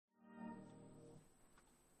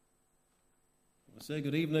Say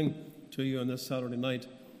good evening to you on this Saturday night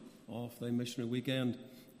of the missionary weekend.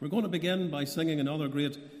 We're going to begin by singing another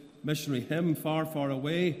great missionary hymn, Far, Far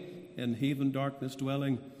Away, in heathen darkness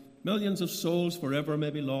dwelling. Millions of souls forever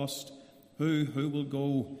may be lost. Who will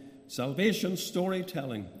go? Salvation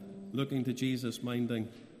storytelling, looking to Jesus, minding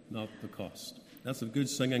not the cost. That's a good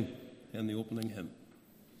singing in the opening hymn.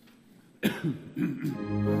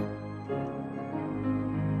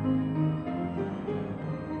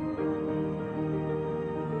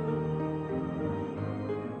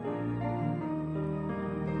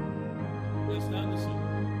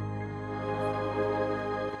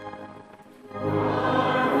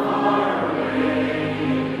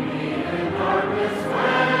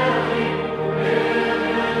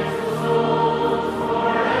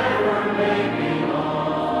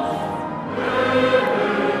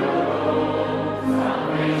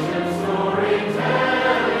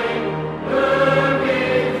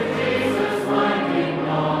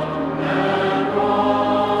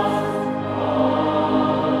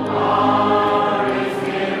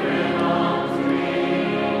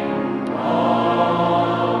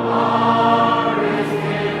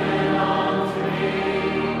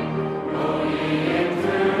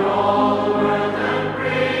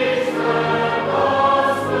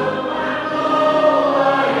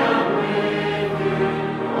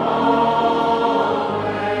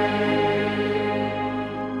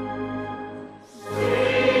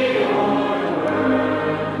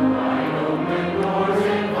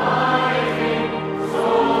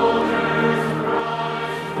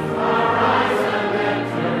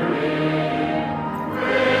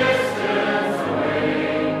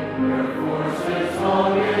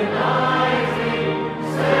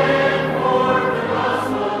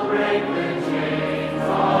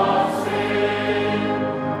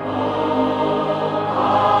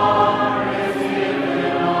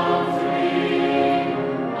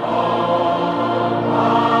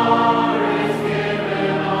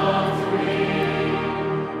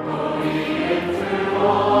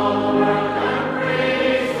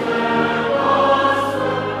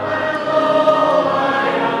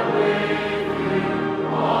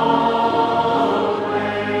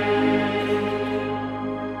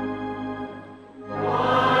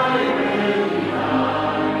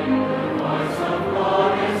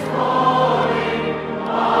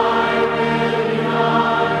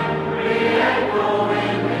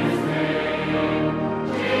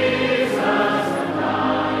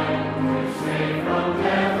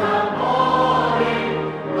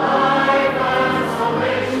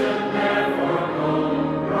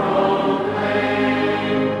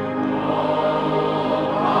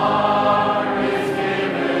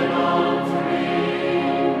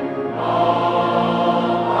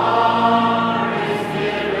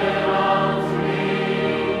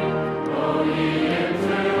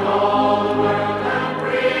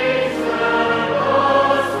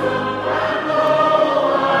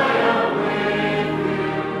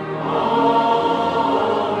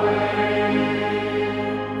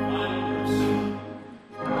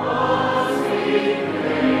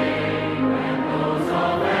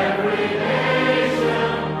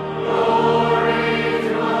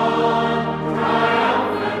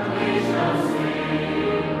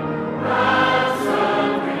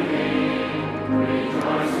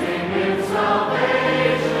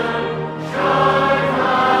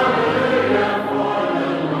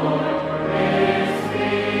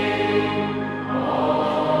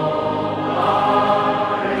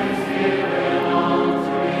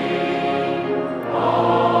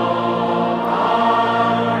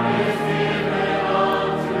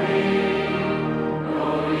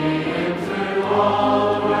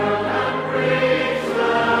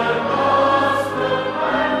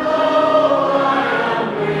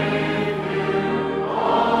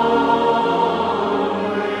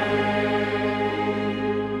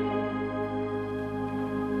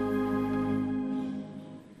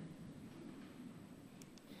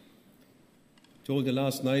 Told you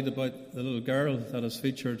last night about the little girl that is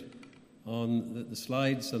featured on the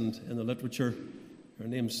slides and in the literature. Her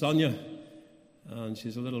name's Sonia, and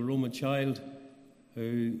she's a little Roman child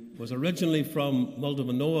who was originally from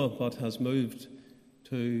Moldavanoa but has moved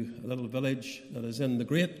to a little village that is in the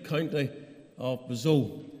great county of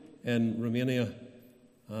Buzău in Romania.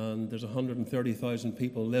 And there's 130,000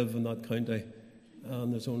 people live in that county,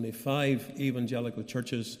 and there's only 5 evangelical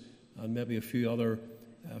churches and maybe a few other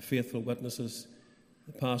faithful witnesses.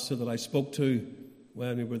 The pastor that I spoke to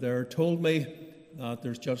when we were there told me that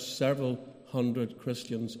there's just several hundred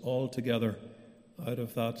Christians altogether out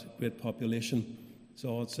of that great population.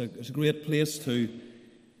 So it's a great place to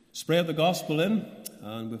spread the gospel in,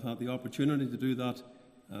 and we've had the opportunity to do that,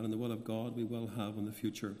 and in the will of God we will have in the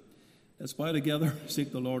future. Let's bow together,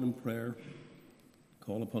 seek the Lord in prayer,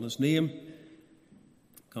 call upon his name,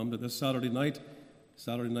 come to this Saturday night.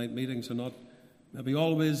 Saturday night meetings are not maybe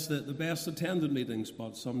always the best attended meetings,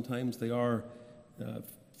 but sometimes they are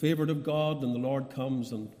favoured of God, and the Lord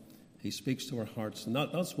comes and he speaks to our hearts, and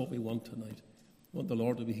that's what we want tonight. We want the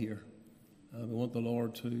Lord to be here. We want the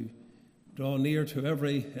Lord to draw near to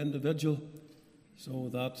every individual, so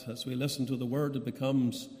that as we listen to the word, it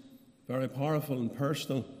becomes very powerful and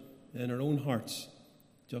personal in our own hearts,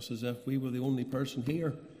 just as if we were the only person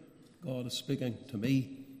here. God is speaking to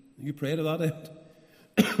me. You pray to that end,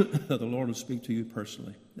 that the Lord will speak to you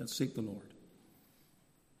personally. Let's seek the Lord.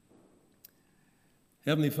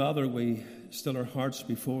 Heavenly Father, we still our hearts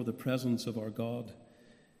before the presence of our God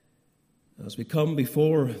as we come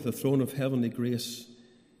before the throne of heavenly grace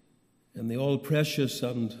in the all-precious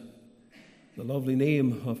and the lovely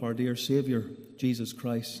name of our dear Saviour, Jesus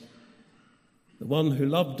Christ, the one who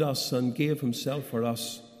loved us and gave himself for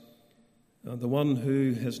us, and the one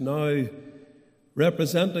who is now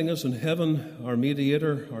representing us in heaven, our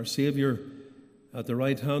mediator, our Saviour, at the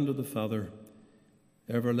right hand of the Father,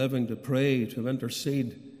 ever living to pray, to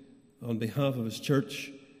intercede on behalf of his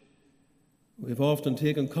church. We've often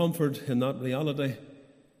taken comfort in that reality,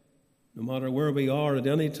 no matter where we are at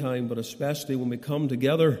any time, but especially when we come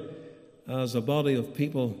together as a body of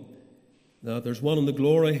people, that there's one in the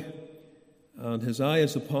glory, and his eye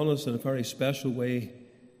is upon us in a very special way.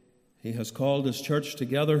 He has called his church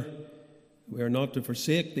together. We are not to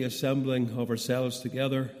forsake the assembling of ourselves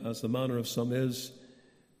together, as the manner of some is.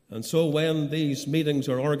 And so when these meetings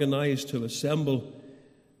are organized to assemble,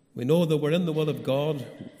 we know that we're in the will of God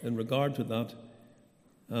in regard to that.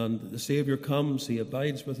 And the Saviour comes, he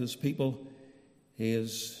abides with his people. He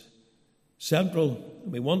is central,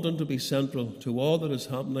 and we want him to be central to all that is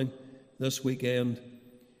happening this weekend.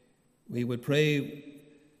 We would pray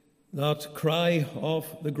that cry of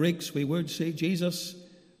the Greeks, we would see Jesus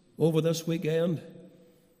over this weekend,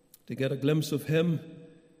 to get a glimpse of him,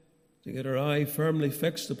 to get our eye firmly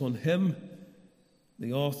fixed upon him,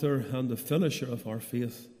 the author and the finisher of our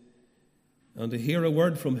faith, and to hear a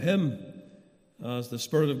word from him as the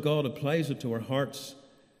Spirit of God applies it to our hearts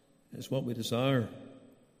is what we desire.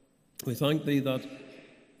 We thank thee that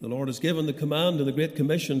the Lord has given the command and the Great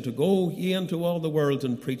Commission to go ye into all the world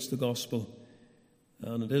and preach the gospel.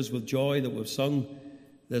 And it is with joy that we've sung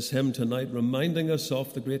this hymn tonight, reminding us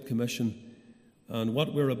of the Great Commission and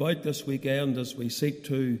what we're about this weekend as we seek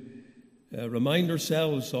to remind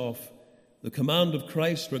ourselves of the command of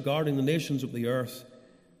Christ regarding the nations of the earth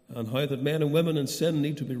and how that men and women in sin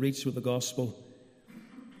need to be reached with the gospel.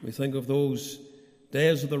 We think of those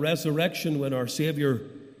days of the resurrection when our Saviour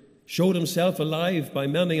showed himself alive by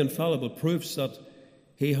many infallible proofs that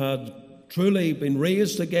he had truly been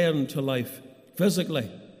raised again to life physically.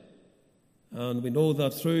 And we know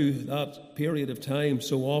that through that period of time,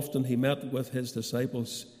 so often he met with his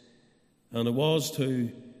disciples. And it was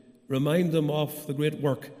to remind them of the great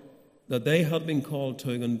work that they had been called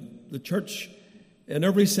to, and the church in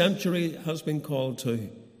every century has been called to.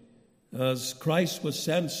 As Christ was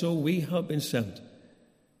sent, so we have been sent.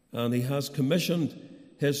 And he has commissioned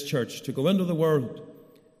his church to go into the world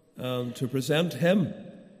and to present him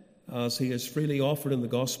as he is freely offered in the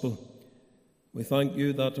gospel. We thank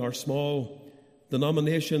you that our small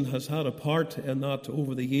denomination has had a part in that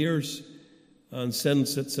over the years, and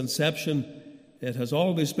since its inception it has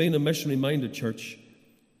always been a missionary-minded church,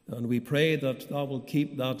 and we pray that thou will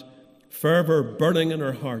keep that fervour burning in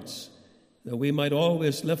our hearts, that we might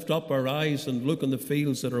always lift up our eyes and look on the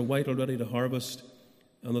fields that are white already to harvest,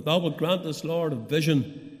 and that thou wilt grant us, Lord, a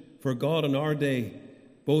vision for God in our day,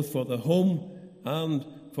 both for the home and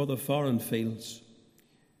for the foreign fields.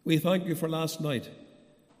 We thank you for last night.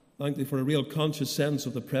 Thank you for a real conscious sense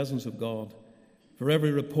of the presence of God, for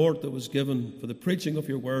every report that was given, for the preaching of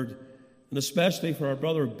your word, and especially for our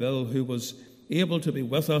brother Bill, who was able to be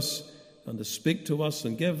with us and to speak to us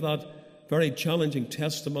and give that very challenging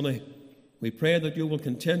testimony. We pray that you will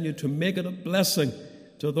continue to make it a blessing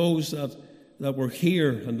to those that were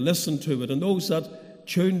here and listened to it, and those that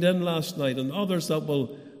tuned in last night, and others that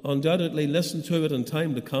will undoubtedly listen to it in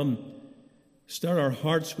time to come. Stir our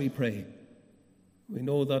hearts, we pray. We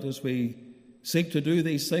know that as we seek to do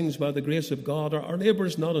these things by the grace of God, our labour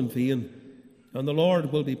is not in vain, and the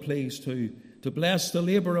Lord will be pleased to bless the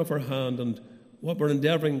labour of our hand and what we're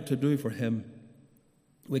endeavouring to do for him.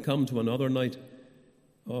 We come to another night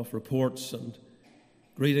of reports and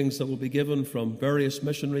greetings that will be given from various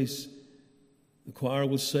missionaries. The choir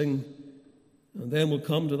will sing, and then we'll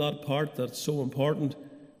come to that part that's so important,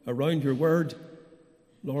 around your word.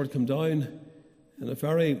 Lord, come down in a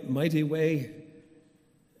very mighty way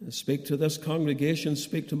and speak to this congregation,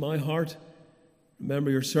 speak to my heart.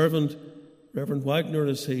 Remember your servant, Reverend Wagner,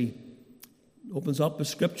 as he opens up the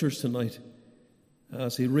Scriptures tonight,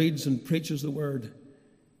 as he reads and preaches the word.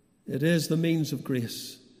 It is the means of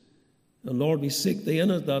grace. And Lord, we seek thee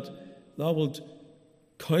in it, that thou wilt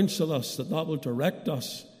counsel us, that thou wilt direct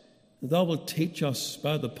us, that thou wilt teach us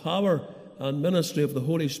by the power and ministry of the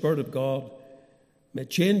Holy Spirit of God. May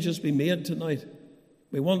changes be made tonight.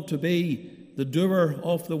 We want to be the doer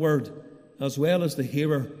of the word as well as the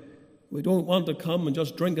hearer. We don't want to come and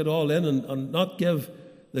just drink it all in and not give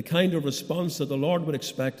the kind of response that the Lord would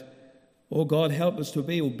expect. Oh God, help us to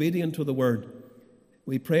be obedient to the word.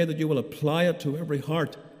 We pray that you will apply it to every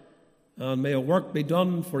heart, and may a work be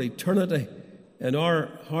done for eternity in our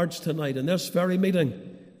hearts tonight, in this very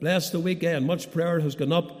meeting. Bless the weekend. Much prayer has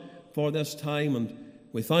gone up for this time, and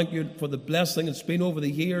we thank you for the blessing it's been over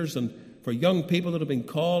the years, and for young people that have been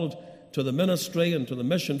called to the ministry and to the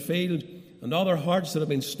mission field, and other hearts that have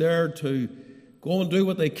been stirred to go and do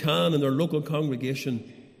what they can in their local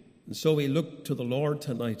congregation. And so we look to the Lord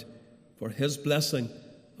tonight for his blessing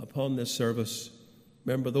upon this service.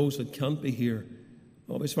 Remember those that can't be here.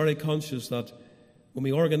 Always very conscious that when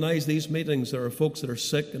we organise these meetings, there are folks that are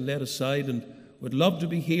sick and laid aside and would love to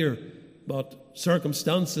be here, but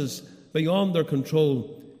circumstances beyond their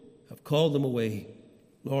control have called them away.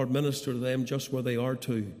 Lord, minister to them just where they are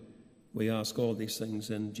too. We ask all these things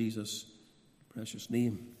in Jesus' precious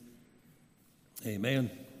name. Amen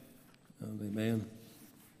and amen.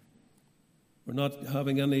 We're not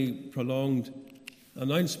having any prolonged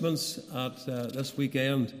announcements at this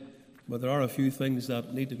weekend, but there are a few things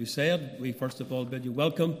that need to be said. We first of all bid you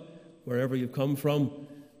welcome wherever you've come from.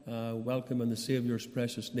 Welcome in the Saviour's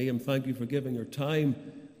precious name. Thank you for giving your time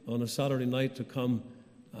on a Saturday night to come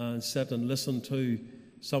and sit and listen to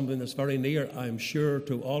something that's very near, I'm sure,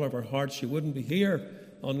 to all of our hearts. You wouldn't be here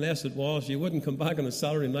unless it was. You wouldn't come back on a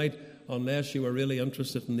Saturday night unless you were really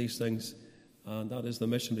interested in these things. And that is the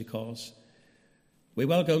missionary cause. We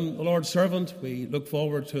welcome the Lord's servant. We look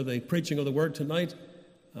forward to the preaching of the word tonight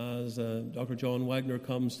as Dr. John Wagner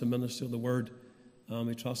comes to minister the word.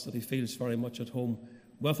 We trust that he feels very much at home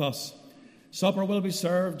with us. Supper will be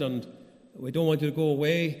served, and we don't want you to go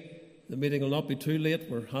away. The meeting will not be too late.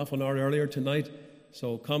 We're half an hour earlier tonight.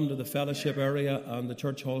 So come to the fellowship area and the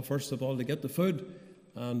church hall, first of all, to get the food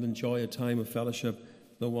and enjoy a time of fellowship,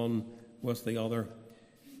 the one with the other.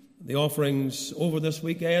 The offerings over this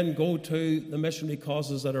weekend go to the missionary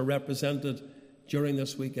causes that are represented during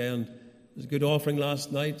this weekend. There was a good offering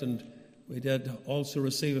last night, and we did also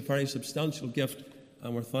receive a very substantial gift,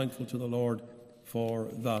 and we're thankful to the Lord for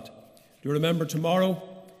that. Do you remember tomorrow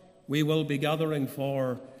we will be gathering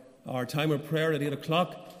for our time of prayer at 8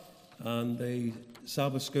 o'clock, and the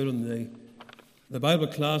Sabbath school and the Bible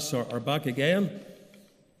class are back again.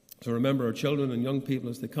 So remember our children and young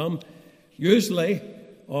people as they come. Usually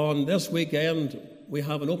on this weekend we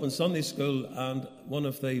have an open Sunday school, and one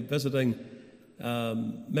of the visiting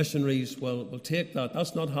missionaries will take that.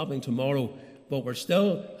 That's not happening tomorrow, but we're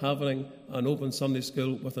still having an open Sunday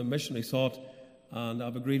school with a missionary thought, and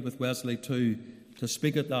I've agreed with Wesley to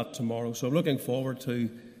speak at that tomorrow. So I'm looking forward to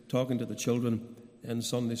talking to the children in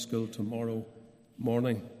Sunday school tomorrow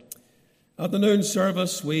morning. At the noon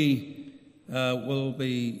service, we will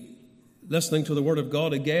be listening to the Word of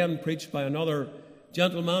God again, preached by another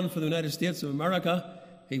gentleman from the United States of America.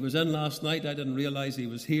 He was in last night. I didn't realize he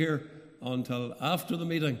was here until after the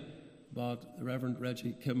meeting, but the Reverend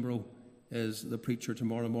Reggie Kimbrough is the preacher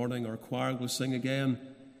tomorrow morning. Our choir will sing again,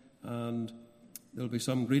 and there'll be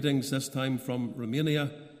some greetings this time from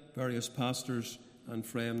Romania. Various pastors and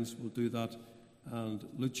friends will do that, and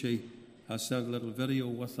Lucci has sent a little video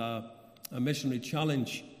with a missionary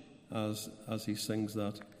challenge as he sings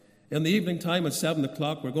that. In the evening time at 7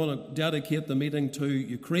 o'clock, we're going to dedicate the meeting to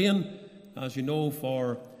Ukraine. As you know,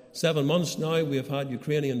 for 7 months now, we have had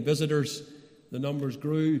Ukrainian visitors. The numbers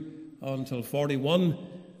grew until 41.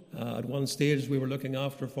 At one stage, we were looking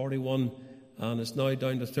after 41, and it's now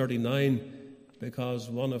down to 39 because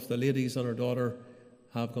one of the ladies and her daughter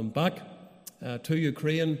have gone back to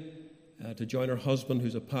Ukraine to join her husband,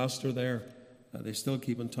 who's a pastor there. They still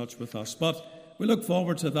keep in touch with us. But we look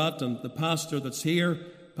forward to that, and the pastor that's here,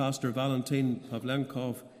 Pastor Valentin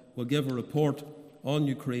Pavlenkov, will give a report on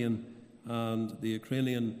Ukraine, and the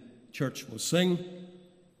Ukrainian church will sing,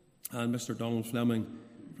 and Mr. Donald Fleming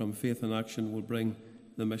from Faith in Action will bring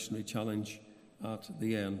the missionary challenge at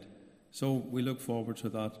the end. So we look forward to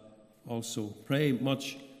that also. Pray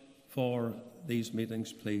much for these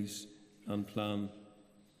meetings, please, and plan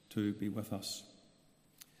to be with us.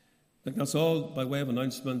 think that's all by way of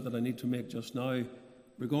announcement that I need to make just now.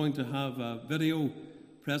 We're going to have a video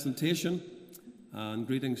presentation and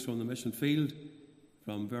greetings from the mission field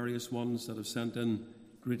from various ones that have sent in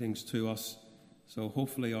greetings to us. So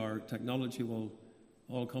hopefully our technology will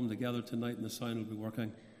all come together tonight and the sound will be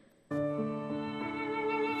working.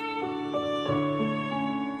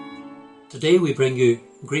 Today we bring you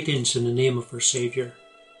greetings in the name of our Saviour.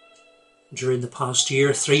 During the past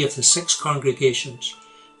year, 3 of the 6 congregations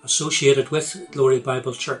associated with Glory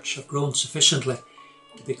Bible Church have grown sufficiently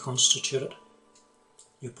to be constituted.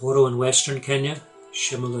 Uporo in Western Kenya,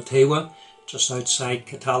 Shimalatewa just outside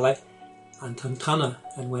Kitale, and Tantana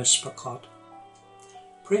in West Pokot.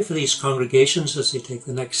 Pray for these congregations as they take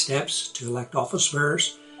the next steps to elect office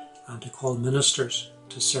bearers and to call ministers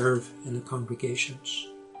to serve in the congregations.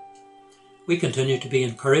 We continue to be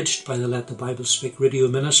encouraged by the Let the Bible Speak radio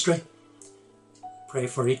ministry. Pray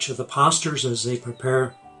for each of the pastors as they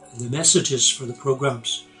prepare the messages for the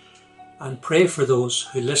programs, and pray for those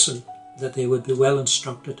who listen that they would be well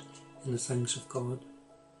instructed in the things of God.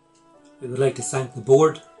 We would like to thank the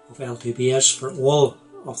board of LTBS for all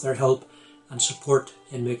of their help and support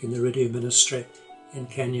in making the radio ministry in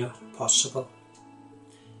Kenya possible.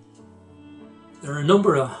 There are a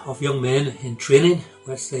number of young men in training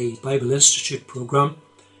with the Bible Institute program,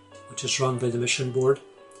 which is run by the Mission Board,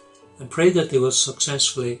 and pray that they will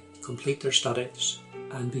successfully complete their studies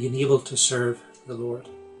and be able to serve the Lord.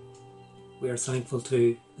 We are thankful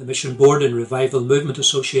to the Mission Board and Revival Movement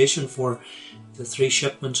Association for the 3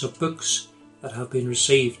 shipments of books that have been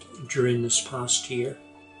received during this past year.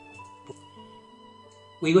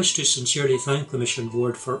 We wish to sincerely thank the Mission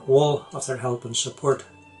Board for all of their help and support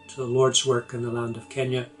to the Lord's work in the land of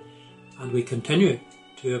Kenya, and we continue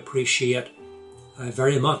to appreciate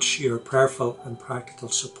very much your prayerful and practical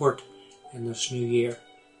support in this new year.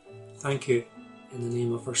 Thank you in the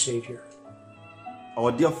name of our Saviour.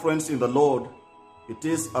 Our dear friends in the Lord, it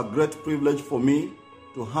is a great privilege for me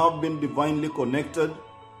to have been divinely connected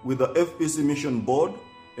with the FPC Mission Board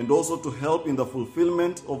and also to help in the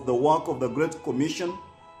fulfillment of the work of the Great Commission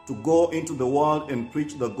to go into the world and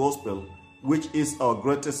preach the gospel, which is our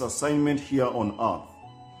greatest assignment here on earth.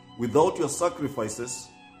 Without your sacrifices,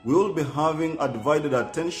 we will be having a divided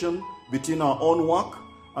attention between our own work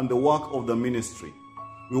and the work of the ministry.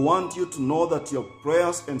 We want you to know that your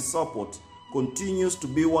prayers and support continues to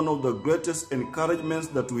be one of the greatest encouragements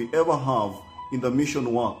that we ever have in the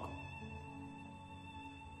mission work.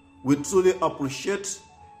 We truly appreciate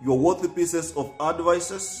your worthy pieces of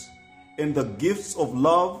advices and the gifts of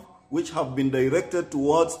love which have been directed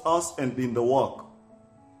towards us and in the work.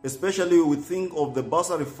 Especially we think of the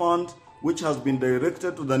bursary fund which has been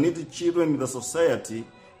directed to the needy children in the society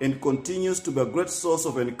and continues to be a great source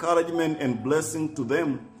of encouragement and blessing to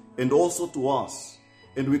them and also to us.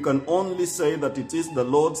 And we can only say that it is the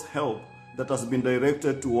Lord's help that has been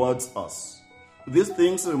directed towards us. These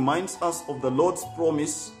things reminds us of the Lord's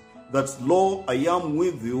promise that, "Lo, I am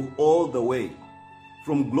with you all the way."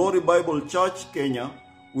 From Glory Bible Church, Kenya,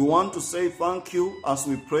 we want to say thank you as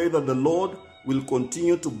we pray that the Lord will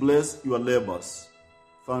continue to bless your labors.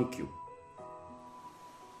 Thank you.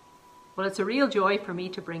 Well, it's a real joy for me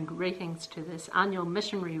to bring greetings to this annual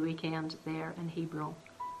missionary weekend there in Hebron.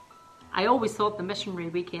 I always thought the missionary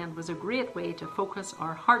weekend was a great way to focus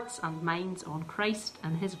our hearts and minds on Christ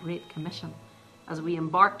and His Great Commission as we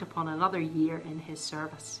embarked upon another year in His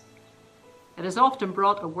service. It has often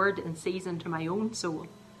brought a word in season to my own soul,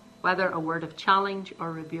 whether a word of challenge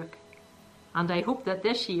or rebuke. And I hope that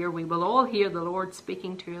this year we will all hear the Lord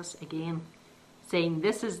speaking to us again, saying,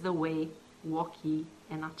 "This is the way, walk ye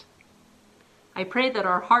in it." I pray that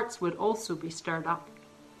our hearts would also be stirred up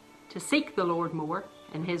to seek the Lord more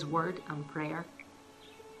in His word and prayer,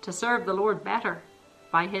 to serve the Lord better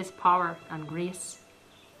by His power and grace,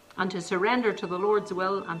 and to surrender to the Lord's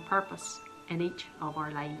will and purpose in each of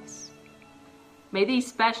our lives. May these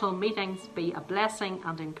special meetings be a blessing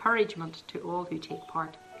and encouragement to all who take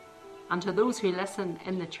part, and to those who listen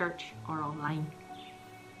in the church or online.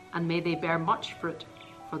 And may they bear much fruit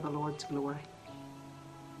for the Lord's glory.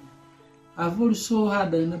 I've also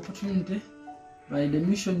had an opportunity by the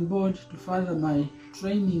Mission Board to further my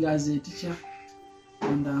training as a teacher,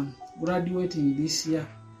 and I'm graduating this year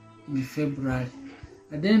in February.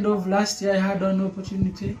 At the end of last year, I had an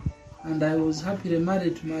opportunity, and I was happily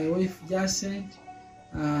married to my wife, Jacinth.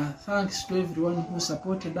 Thanks to everyone who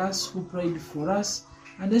supported us, who prayed for us,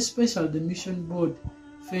 and especially the Mission Board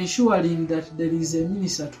for ensuring that there is a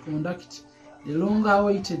minister to conduct the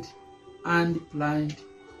long-awaited and planned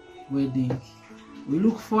wedding. We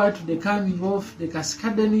look forward to the coming of the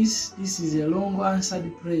Cascadenis. This is a long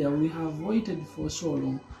answered prayer we have waited for so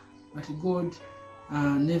long. but God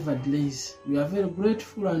never delays. We are very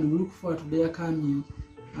grateful and we look forward to their coming,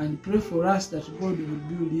 and pray for us that God will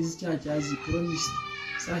build His church as He promised,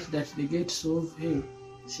 such that the gates of hell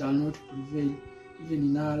shall not prevail,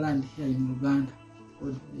 even in our land here in Uganda.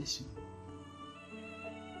 God bless you.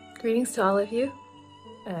 Greetings to all of you.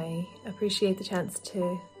 I appreciate the chance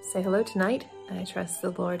to say hello tonight. I trust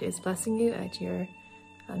the Lord is blessing you at your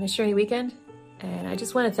missionary weekend. And I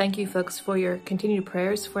just want to thank you folks for your continued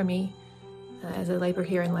prayers for me as I labor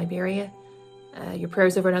here in Liberia. Your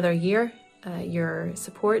prayers over another year, your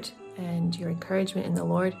support and your encouragement in the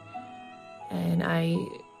Lord. And I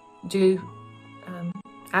do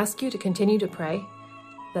ask you to continue to pray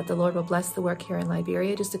that the Lord will bless the work here in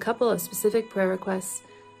Liberia. Just a couple of specific prayer requests.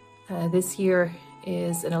 This year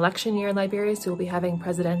is an election year in Liberia, so we'll be having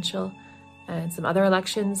presidential and some other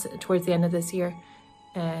elections towards the end of this year.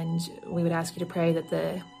 And we would ask you to pray that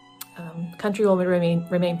the country will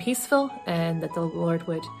remain peaceful, and that the Lord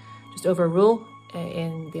would just overrule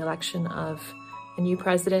in the election of a new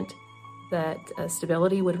president, that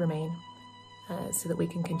stability would remain so that we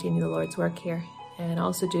can continue the Lord's work here. And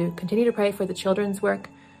also do continue to pray for the children's work,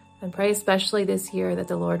 and pray especially this year that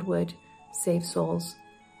the Lord would save souls,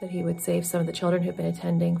 that He would save some of the children who've been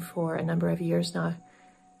attending for a number of years now,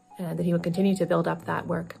 and that He would continue to build up that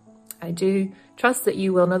work. I do trust that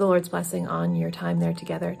you will know the Lord's blessing on your time there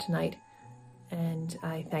together tonight. And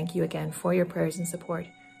I thank you again for your prayers and support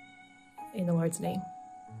in the Lord's name.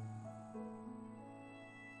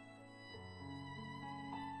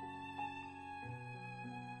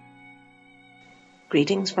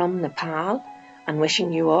 Greetings from Nepal, and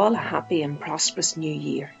wishing you all a happy and prosperous new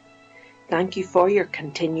year. Thank you for your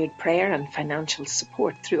continued prayer and financial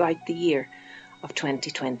support throughout the year of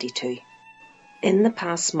 2022. In the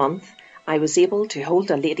past month, I was able to hold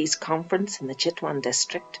a ladies' conference in the Chitwan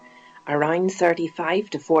district. Around 35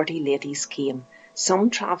 to 40 ladies came, some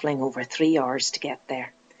travelling over 3 hours to get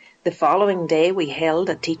there. The following day we held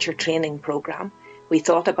a teacher training programme. We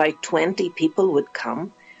thought about 20 people would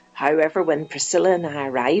come. However, when Priscilla and I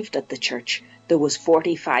arrived at the church, there was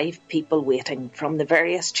 45 people waiting from the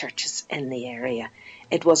various churches in the area.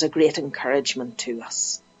 It was a great encouragement to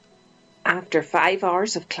us. After 5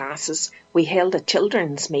 hours of classes, we held a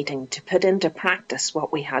children's meeting to put into practice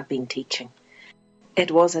what we had been teaching.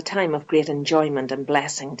 It was a time of great enjoyment and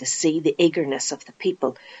blessing to see the eagerness of the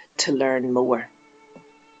people to learn more.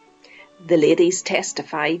 The ladies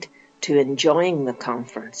testified to enjoying the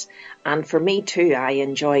conference, and for me too, I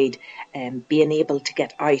enjoyed being able to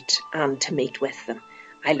get out and to meet with them.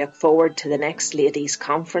 I look forward to the next ladies'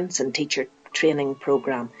 conference and teacher training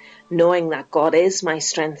programme, knowing that God is my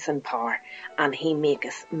strength and power, and He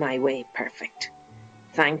maketh my way perfect.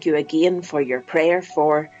 Thank you again for your prayer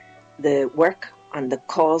for the work and the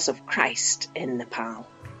cause of Christ in Nepal.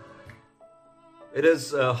 It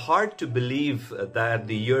is hard to believe that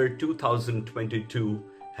the year 2022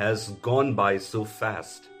 has gone by so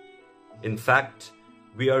fast. In fact,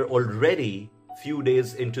 we are already few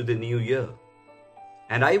days into the new year.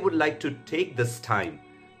 And I would like to take this time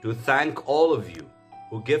to thank all of you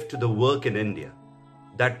who give to the work in India,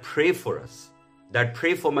 that pray for us, that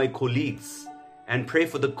pray for my colleagues, and pray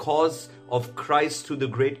for the cause of Christ through the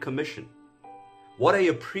Great Commission. What I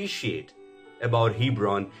appreciate about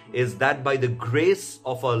Hebron is that by the grace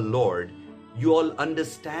of our Lord, you all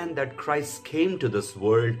understand that Christ came to this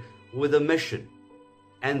world with a mission.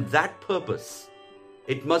 And that purpose,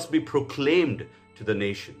 it must be proclaimed to the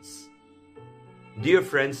nations. Dear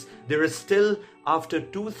friends, there is still, after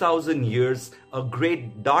 2,000 years, a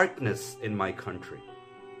great darkness in my country.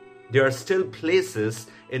 There are still places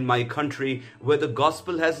in my country where the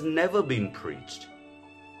gospel has never been preached.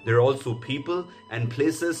 There are also people and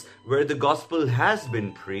places where the gospel has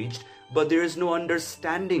been preached, but there is no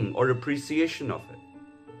understanding or appreciation of it.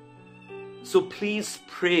 So please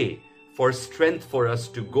pray for strength for us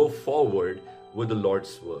to go forward with the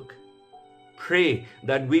Lord's work. Pray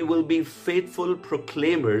that we will be faithful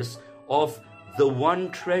proclaimers of the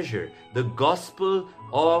one treasure, the gospel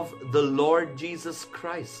of the Lord Jesus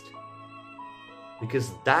Christ.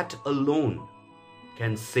 Because that alone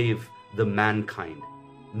can save the mankind,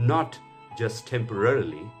 not just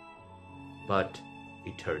temporarily, but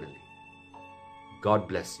eternally. God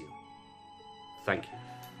bless you. Thank you.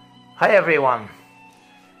 Hi everyone.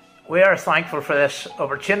 We are thankful for this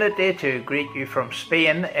opportunity to greet you from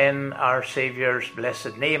Spain in our Saviour's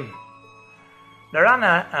blessed name.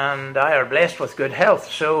 Narana and I are blessed with good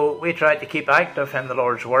health, so we try to keep active in the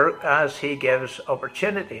Lord's work as He gives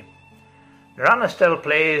opportunity. Narana still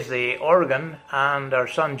plays the organ and our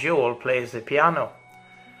son Joel plays the piano.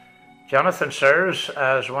 Jonathan serves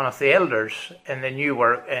as one of the elders in the new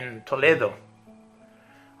work in Toledo.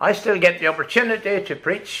 I still get the opportunity to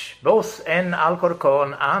preach both in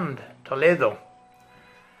Alcorcón and Toledo.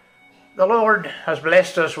 The Lord has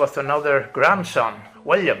blessed us with another grandson,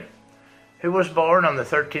 William, who was born on the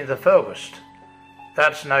 13th of August.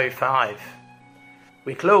 That's now 5.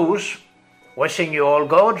 We close wishing you all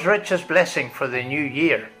God's richest blessing for the new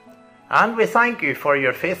year, and we thank you for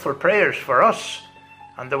your faithful prayers for us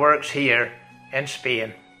and the works here in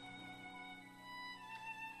Spain.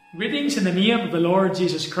 Greetings in the name of the Lord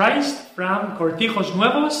Jesus Christ from Cortijos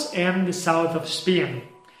Nuevos in the south of Spain.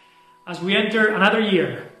 As we enter another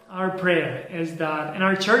year, our prayer is that in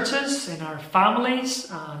our churches, in our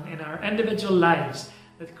families, and in our individual lives,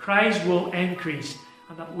 that Christ will increase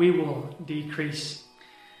and that we will decrease.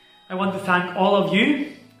 I want to thank all of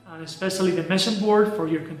you, and especially the Mission Board, for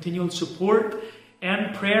your continual support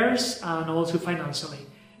in prayers and also financially.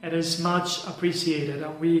 It is much appreciated,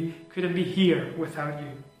 and we couldn't be here without you.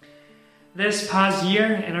 This past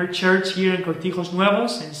year in our church here in Cortijos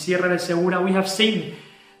Nuevos, in Sierra de Segura, we have seen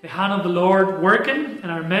the hand of the Lord working in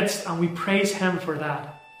our midst, and we praise Him for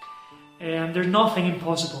that. And there's nothing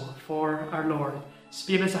impossible for our Lord.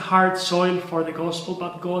 Spain is a hard soil for the gospel,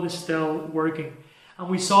 but God is still working. And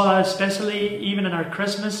we saw that especially even in our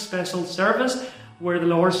Christmas special service, where the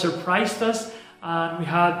Lord surprised us, and we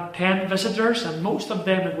had 10 visitors, and most of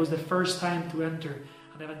them it was the first time to enter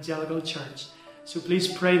an evangelical church. So please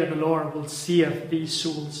pray that the Lord will save these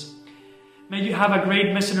souls. May you have a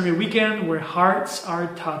great missionary weekend where hearts are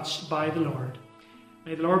touched by the Lord.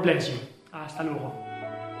 May the Lord bless you. Hasta luego.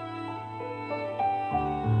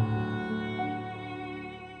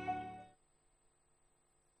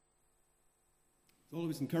 It's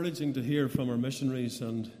always encouraging to hear from our missionaries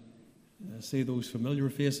and see those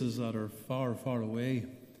familiar faces that are far, far away.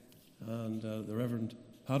 And the Reverend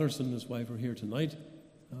Patterson and his wife are here tonight.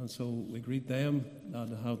 And so we greet them, glad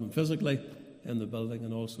to have them physically in the building,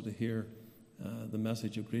 and also to hear the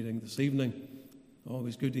message of greeting this evening.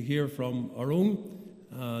 Always good to hear from our own.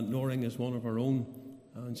 Noring is one of our own,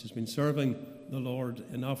 and she's been serving the Lord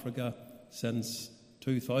in Africa since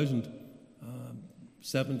 2000.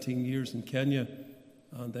 17 years in Kenya,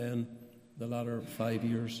 and then the latter 5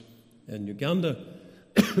 years in Uganda.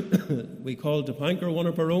 We call Dipankar one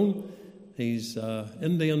of our own. He's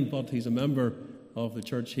Indian, but he's a member of the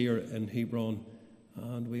church here in Hebron,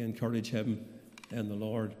 and we encourage him in the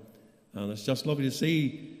Lord. And it's just lovely to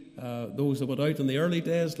see those that went out in the early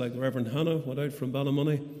days, like the Reverend Hannah went out from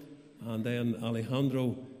Ballymoney, and then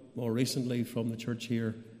Alejandro, more recently from the church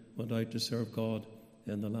here, went out to serve God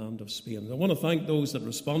in the land of Spain. I want to thank those that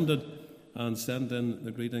responded and sent in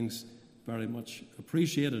the greetings, very much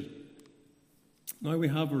appreciated. Now we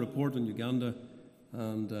have a report on Uganda,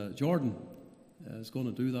 and Jordan is going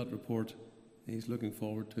to do that report. He's looking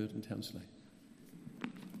forward to it intensely.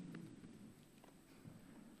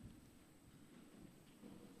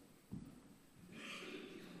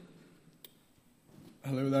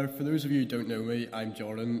 Hello there. For those of you who don't know me, I'm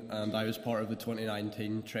Jordan, and I was part of the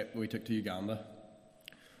 2019 trip we took to Uganda.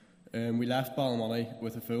 We left Ballymoney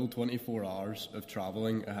with a full 24 hours of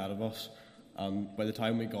travelling ahead of us, and by the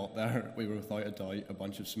time we got there, we were without a doubt a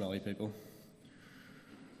bunch of smelly people.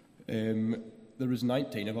 There was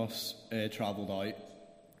 19 of us travelled out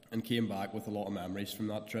and came back with a lot of memories from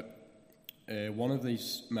that trip. One of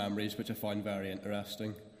these memories, which I found very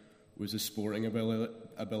interesting, was the sporting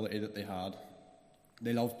ability that they had.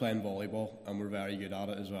 They loved playing volleyball and were very good at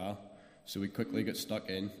it as well, so we quickly got stuck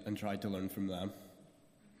in and tried to learn from them.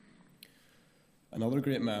 Another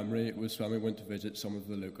great memory was when we went to visit some of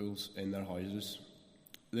the locals in their houses.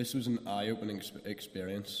 This was an eye-opening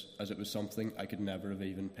experience, as it was something I could never have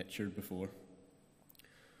even pictured before.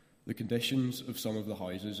 The conditions of some of the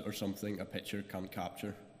houses are something a picture can't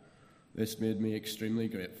capture. This made me extremely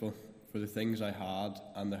grateful for the things I had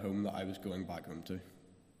and the home that I was going back home to.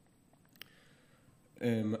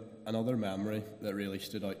 Another memory that really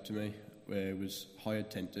stood out to me was how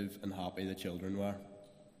attentive and happy the children were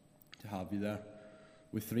to have you there.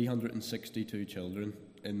 With 362 children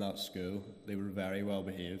in that school, they were very well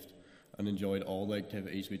behaved and enjoyed all the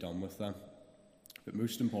activities we done with them. But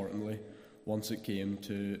most importantly, once it came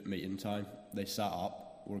to meeting time, they sat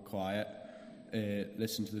up, were quiet,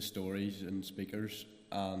 listened to the stories and speakers,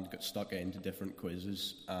 and got stuck into different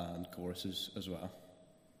quizzes and courses as well.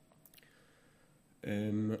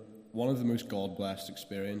 One of the most God-blessed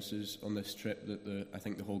experiences on this trip that I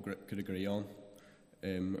think the whole group could agree on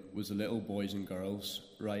was the little boys and girls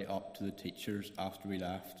right up to the teachers after we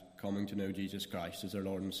left coming to know Jesus Christ as their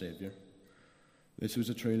Lord and Saviour. This was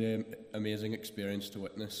a truly amazing experience to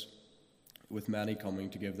witness, with many coming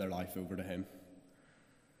to give their life over to him.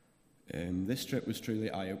 This trip was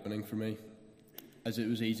truly eye-opening for me, as it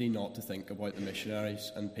was easy not to think about the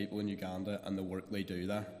missionaries and people in Uganda and the work they do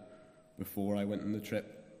there before I went on the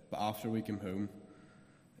trip. But after we came home,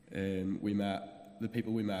 the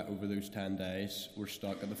people we met over those 10 days were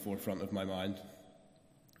stuck at the forefront of my mind.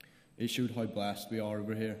 It showed how blessed we are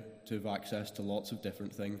over here to have access to lots of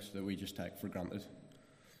different things that we just take for granted.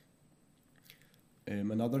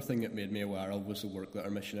 Another thing it made me aware of was the work that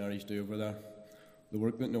our missionaries do over there. The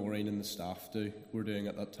work that Noreen and the staff were doing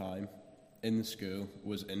at that time in the school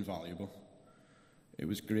was invaluable. It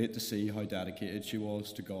was great to see how dedicated she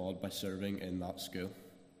was to God by serving in that school.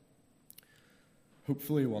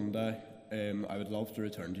 Hopefully one day, I would love to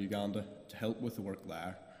return to Uganda to help with the work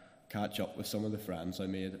there, catch up with some of the friends I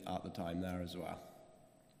made at the time there as well.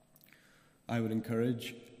 I would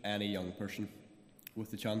encourage any young person with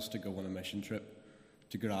the chance to go on a mission trip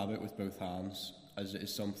to grab it with both hands, as it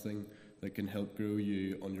is something that can help grow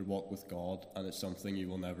you on your walk with God, and it's something you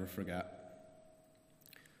will never forget.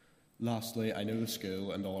 Lastly, I know the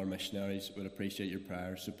school and all our missionaries would appreciate your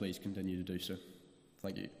prayers, so please continue to do so.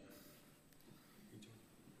 Thank you.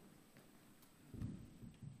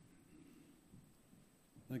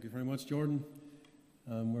 Thank you very much, Jordan.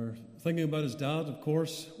 We're thinking about his dad, of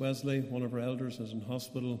course. Wesley, one of our elders, is in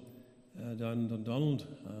hospital down in Dundonald,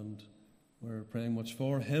 and we're praying much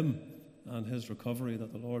for him and his recovery,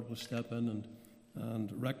 that the Lord will step in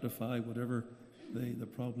and rectify whatever the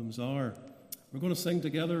problems are. We're going to sing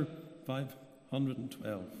together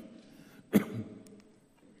 512.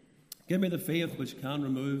 Give me the faith which can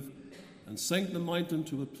remove and sink the mountain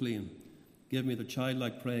to a plain. Give me the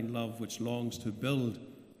childlike praying love which longs to build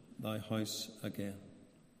thy house again.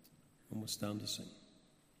 And we'll stand to sing.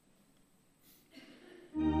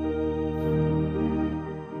 Sing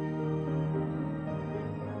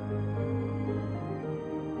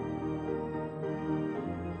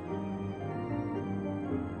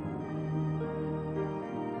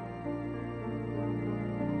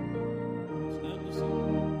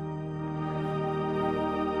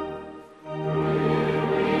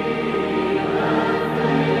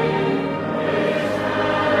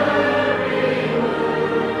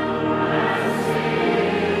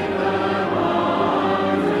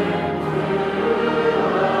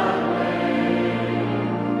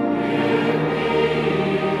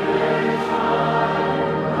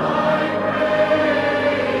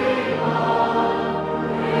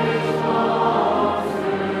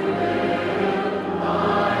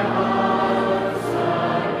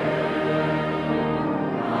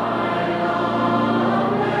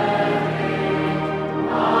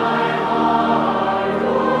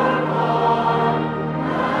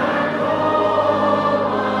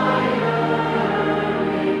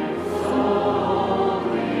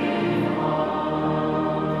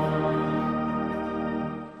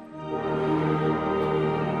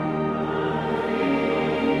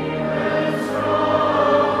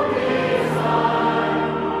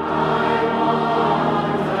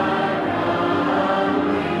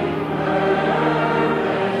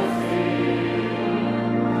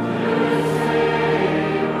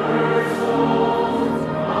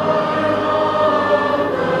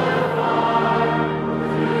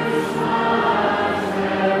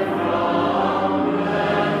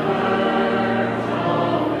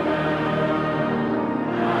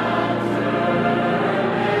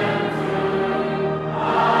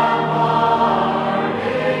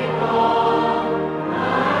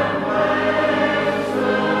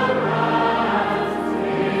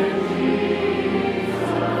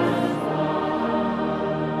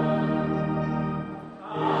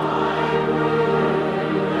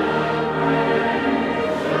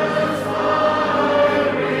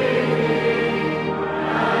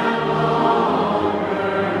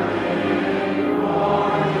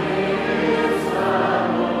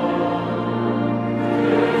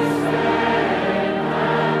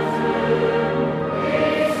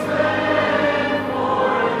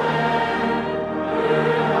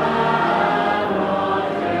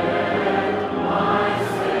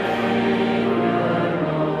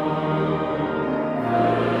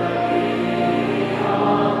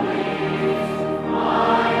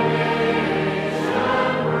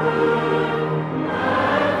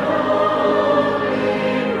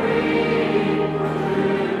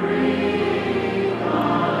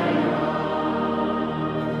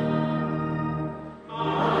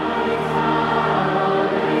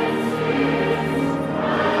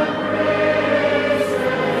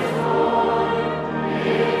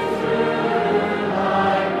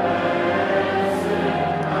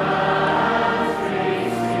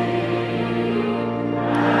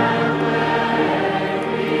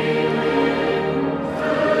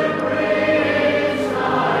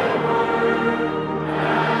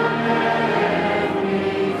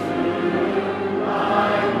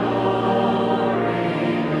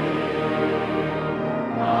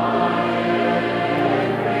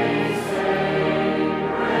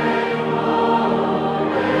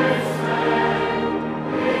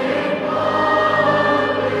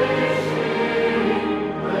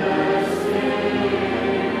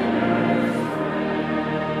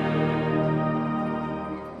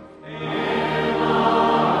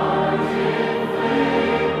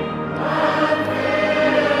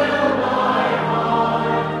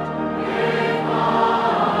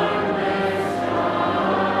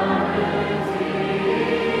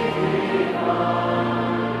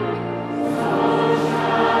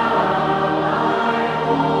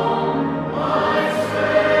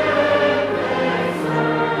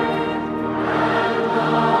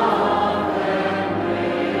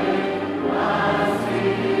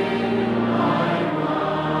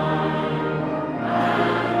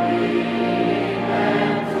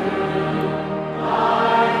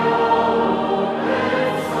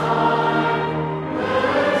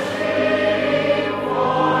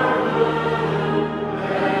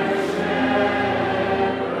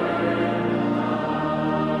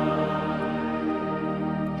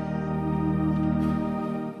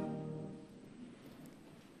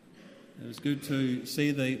good to see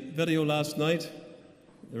the video last night.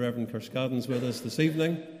 The Reverend Kerskadden's with us this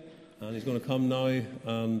evening, and he's going to come now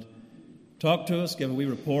and talk to us, give a wee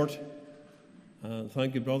report.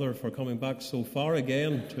 Thank you, brother, for coming back so far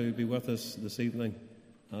again to be with us this evening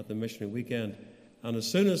at the missionary weekend. And as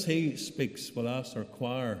soon as he speaks, we'll ask our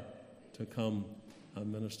choir to come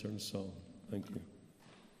and minister in song. Thank you.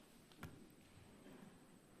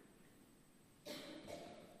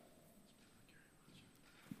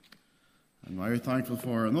 I'm very thankful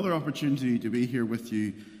for another opportunity to be here with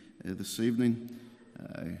you this evening.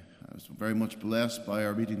 I was very much blessed by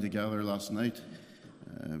our meeting together last night.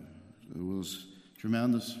 It was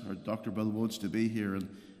tremendous for Dr. Bill Woods to be here. And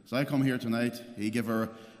as I come here tonight, he gave a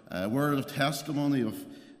word of testimony of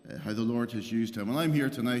how the Lord has used him. And I'm here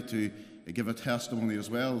tonight to give a testimony as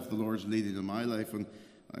well of the Lord's leading in my life. And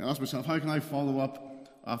I ask myself, how can I follow up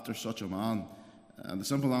after such a man? And the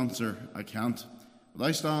simple answer, I can't. But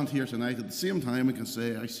I stand here tonight at the same time and can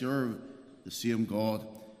say I serve the same God.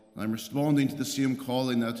 And I'm responding to the same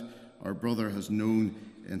calling that our brother has known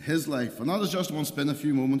in his life. And that is just want to spend a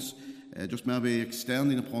few moments just maybe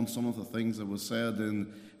extending upon some of the things that was said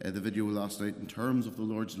in the video last night in terms of the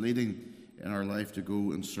Lord's leading in our life to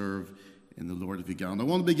go and serve in the Lord of Uganda. I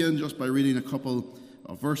want to begin just by reading a couple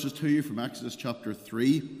of verses to you from Exodus chapter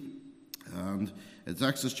 3. And it's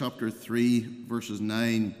Exodus chapter 3, verses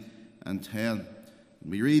 9 and 10.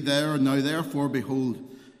 We read there, "Now therefore, behold,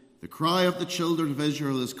 the cry of the children of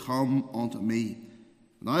Israel is come unto me.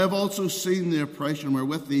 And I have also seen the oppression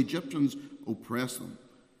wherewith the Egyptians oppress them.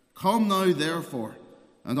 Come now therefore,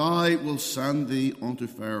 and I will send thee unto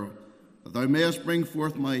Pharaoh, that thou mayest bring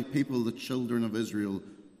forth my people, the children of Israel,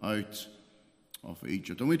 out of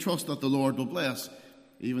Egypt." And we trust that the Lord will bless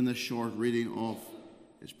even this short reading of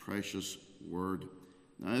his precious word.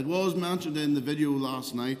 Now, it was mentioned in the video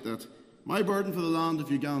last night that my burden for the land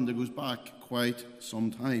of Uganda goes back quite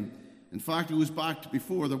some time. In fact, it goes back to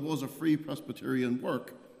before there was a Free Presbyterian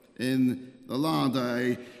work in the land.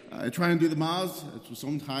 I try and do the maths. It was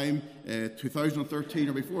sometime 2013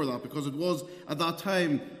 or before that, because it was at that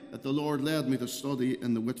time that the Lord led me to study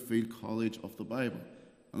in the Whitfield College of the Bible.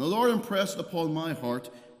 And the Lord impressed upon my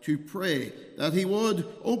heart to pray that he would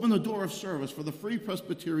open the door of service for the Free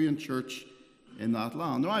Presbyterian Church in that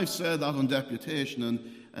land. Now, I've said that on deputation,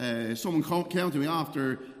 and someone came to me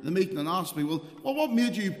after the meeting and asked me, well, what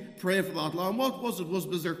made you pray for that land? What was it?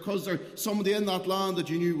 Was there because there's somebody in that land that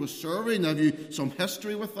you knew was serving? Have you some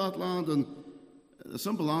history with that land? And the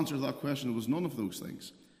simple answer to that question was none of those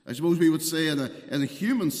things. I suppose we would say in a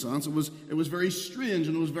human sense it was very strange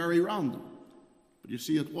and it was very random. But you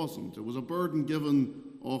see, it wasn't. It was a burden given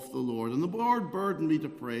of the Lord. And the Lord burdened me to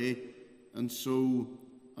pray, and so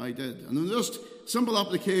I did. And the just simple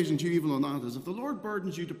application to you even on that is, if the Lord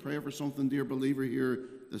burdens you to pray for something, dear believer, here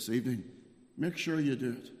this evening, make sure you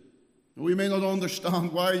do it. Now, you may not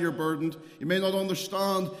understand why you're burdened. You may not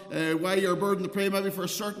understand why you're burdened to pray maybe for a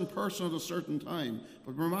certain person at a certain time.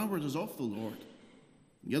 But remember, it is of the Lord.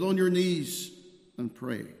 Get on your knees and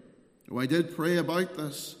pray. Oh, I did pray about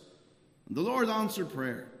this, and the Lord answered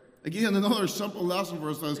prayer. Again, another simple lesson for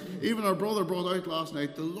us, as even our brother brought out last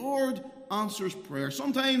night. The Lord answers prayer.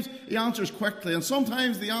 Sometimes he answers quickly, and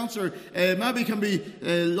sometimes the answer maybe can be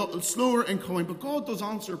slower in coming, but God does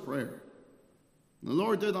answer prayer. And the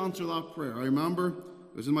Lord did answer that prayer. I remember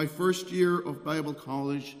it was in my first year of Bible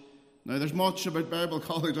college. Now, there's much about Bible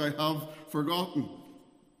college I have forgotten,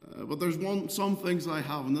 but there's some things I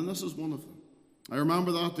haven't, and this is one of them. I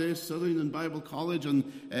remember that day sitting in Bible college, and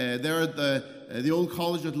there at the old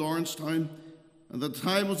college at Lawrencetown. At the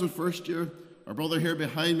time I was in first year. Our brother here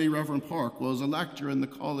behind me, Reverend Park, was a lecturer in the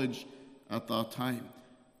college at that time.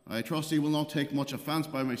 I trust he will not take much offence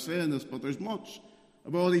by my saying this, but there's much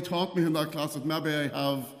about what he taught me in that class that maybe I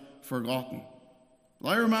have forgotten. But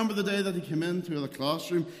I remember the day that he came into the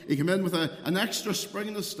classroom. He came in with an extra spring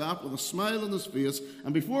in his step, with a smile on his face,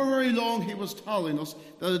 and before very long he was telling us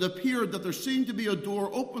that it appeared that there seemed to be a door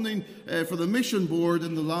opening for the mission board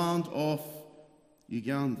in the land of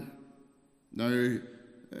Uganda. Now,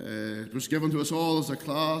 it was given to us all as a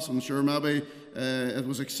class. I'm sure maybe it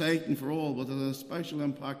was exciting for all, but it had a special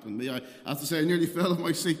impact on me. I have to say, I nearly fell in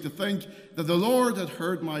my seat to think that the Lord had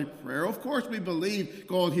heard my prayer. Of course, we believe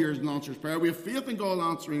God hears and answers prayer. We have faith in God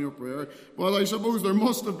answering our prayer. But I suppose there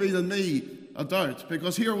must have been in me a doubt,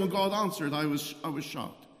 because here when God answered, I was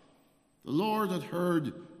shocked. The Lord had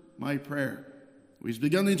heard my prayer. He was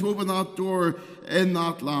beginning to open that door in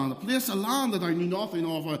that land, a land that I knew nothing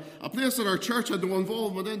of, a place that our church had no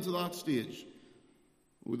involvement into that stage.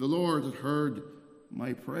 Oh, the Lord had heard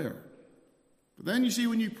my prayer. But then you see,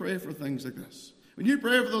 when you pray for things like this, When you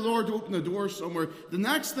pray for the Lord to open a door somewhere, the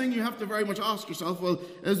next thing you have to very much ask yourself, well,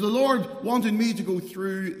 is the Lord wanting me to go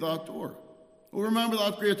through that door? Well, remember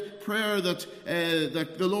that great prayer that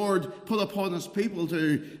the Lord put upon his people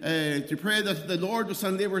to pray that the Lord would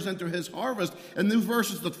send labourers into his harvest. In those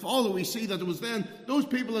verses that follow, we see that it was then those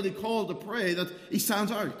people that he called to pray that he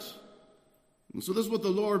sent out. And so this is what the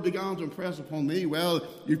Lord began to impress upon me. Well,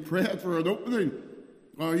 you prayed for an opening.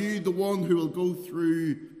 Are you the one who will go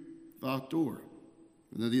through that door?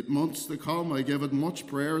 In the 8 months to come, I gave it much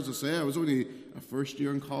prayer. As I say, I was only a first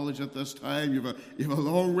year in college at this time. You have a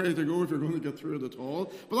long way to go if you're going to get through it at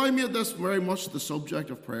all. But I made this very much the subject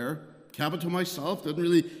of prayer. Kept it to myself, didn't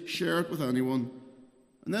really share it with anyone.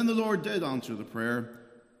 And then the Lord did answer the prayer.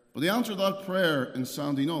 But he answered that prayer in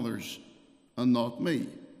sending others, and not me.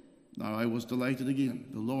 Now I was delighted again.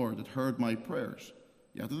 The Lord had heard my prayers.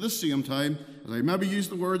 Yet at the same time, as I maybe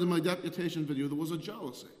used the word in my deputation video, there was a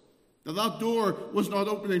jealousy. That door was not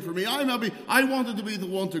opening for me. I wanted to be the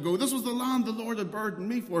one to go. This was the land the Lord had burdened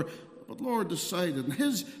me for. But the Lord decided in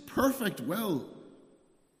his perfect will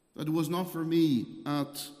that it was not for me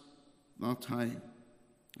at that time.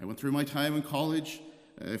 I went through my time in college,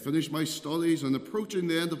 finished my studies, and approaching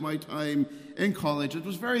the end of my time in college, it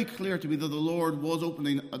was very clear to me that the Lord was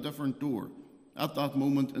opening a different door at that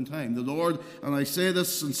moment in time. The Lord, and I say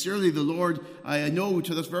this sincerely, the Lord, I know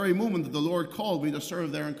to this very moment that the Lord called me to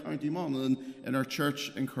serve there in County Monaghan in our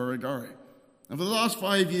church in Curragary. And for the last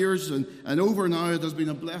 5 years and over now, it has been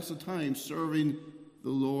a blessed time serving the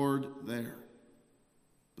Lord there.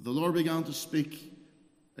 But the Lord began to speak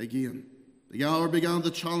again. The Lord began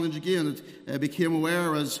to challenge again. It became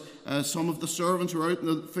aware as some of the servants who were out in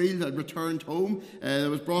the field had returned home. It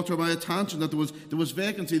was brought to my attention that there was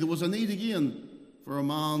vacancy. There was a need again for a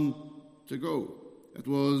man to go. It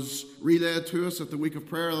was relayed to us at the week of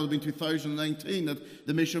prayer, that had been 2019, that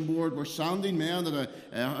the mission board were sending men at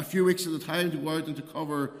a few weeks at a time to go out and to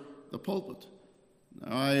cover the pulpit.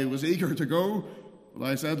 Now, I was eager to go. But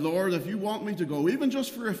I said, Lord, if you want me to go, even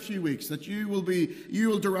just for a few weeks, that you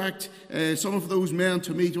will direct some of those men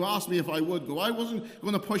to me to ask me if I would go. I wasn't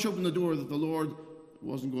going to push open the door that the Lord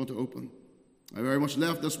wasn't going to open. I very much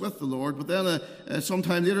left this with the Lord. But then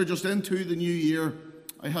sometime later, just into the new year,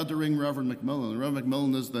 I had to ring Reverend McMillan. Reverend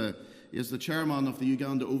McMillan is the chairman of the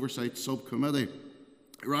Uganda Oversight Subcommittee.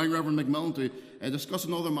 I rang Reverend McMillan to discuss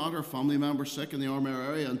another matter, a family member sick in the Armagh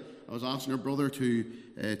area, and I was asking her brother to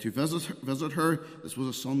visit her. This was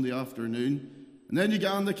a Sunday afternoon. And then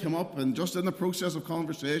Uganda came up, and just in the process of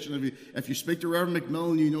conversation, if you speak to Reverend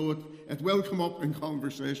McMillan, you know it will come up in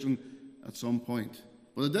conversation at some point.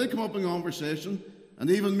 But it did come up in conversation, and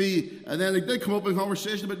then it did come up in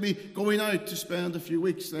conversation about me going out to spend a few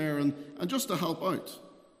weeks there and just to help out.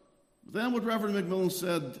 But then what Reverend McMillan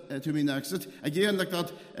said to me next, again, like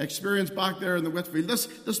that experience back there in the Whitfield,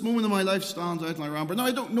 this moment in my life stands out, and I remember. Now,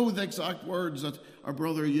 I don't know the exact words that our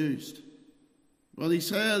brother used. But he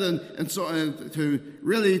said, to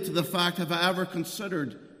the fact, have I ever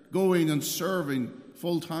considered going and serving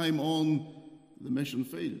full-time on the mission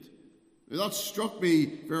field? That struck me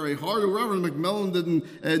very hard. Reverend McMillan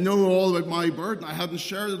didn't know all about my burden. I hadn't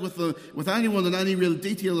shared it with anyone in any real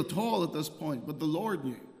detail at all at this point, but the Lord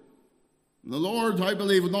knew. And the Lord, I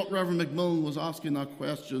believe, not Reverend McMillan, was asking that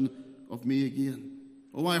question of me again.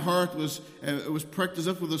 Oh, my heart was pricked as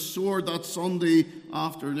if with a sword that Sunday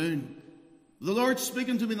afternoon. The Lord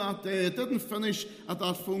speaking to me that day, it didn't finish at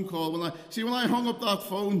that phone call. When I hung up that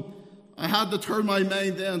phone, I had to turn my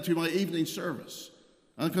mind then to my evening service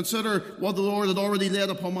and consider what the Lord had already laid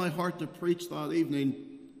upon my heart to preach that evening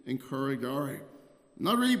in Curragary. And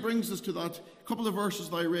that really brings us to that couple of verses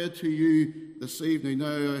that I read to you this evening.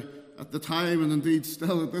 Now, at the time, and indeed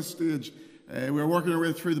still at this stage, we're working our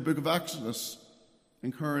way through the book of Exodus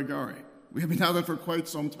in Curragary. We have been at it for quite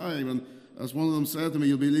some time, and as one of them said to me,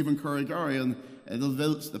 you'll be leaving Curragary, and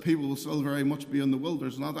the people will still very much be in the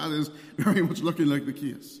wilderness. And that is very much looking like the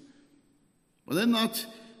case. But in that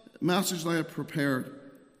message that I had prepared,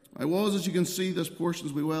 I was, as you can see, this portion,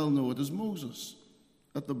 as we well know, it is Moses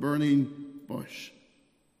at the burning bush.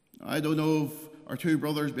 I don't know if our two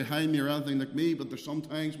brothers behind me are anything like me, but there's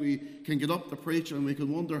sometimes we can get up to preach and we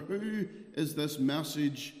can wonder, who is this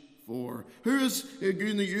message for? Who is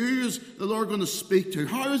the Lord going to speak to?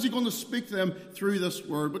 How is he going to speak to them through this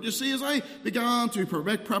word? But you see, as I began to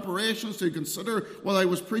make preparations to consider what I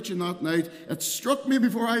was preaching that night, it struck me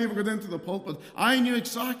before I even got into the pulpit. I knew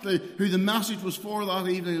exactly who the message was for that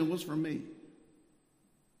evening, and it was for me.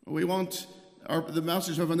 We want the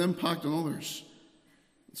message to have an impact on others.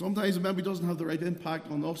 Sometimes it maybe doesn't have the right impact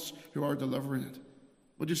on us who are delivering it.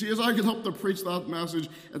 But you see, as I got up to preach that message,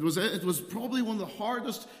 it was probably one of the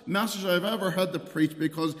hardest messages I've ever had to preach,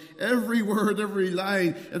 because every word, every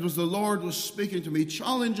line, it was the Lord was speaking to me,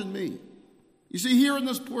 challenging me. You see, here in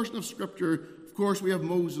this portion of Scripture, of course, we have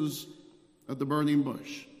Moses at the burning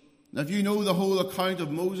bush. Now, if you know the whole account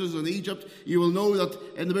of Moses in Egypt, you will know that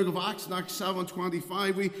in the book of Acts, in Acts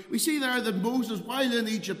 7:25, we see there that Moses, while in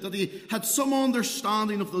Egypt, that he had some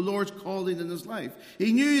understanding of the Lord's calling in his life.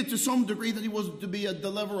 He knew to some degree that he was to be a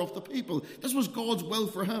deliverer of the people. This was God's will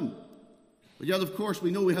for him. But yet, of course, we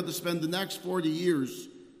know he had to spend the next 40 years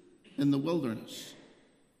in the wilderness.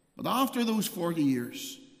 But after those 40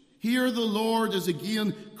 years, here the Lord is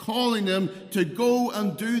again calling him to go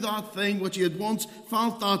and do that thing which he had once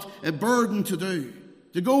felt that a burden to do.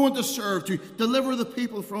 To go and to serve, to deliver the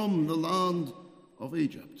people from the land of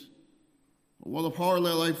Egypt. What a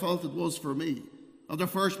parallel I felt it was for me. After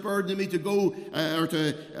first burdening me to go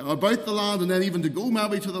about the land, and then even to go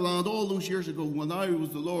maybe to the land all those years ago, when now was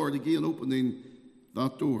the Lord again opening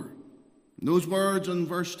that door. And those words in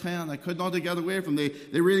verse 10, I could not get away from. They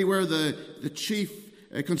really were the chief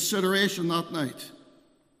consideration that night.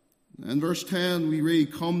 In verse 10 we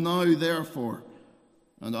read, "Come now therefore,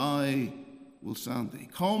 and I will send thee."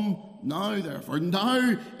 Come now therefore.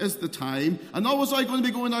 Now is the time. And not was I going to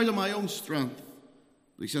be going out of my own strength.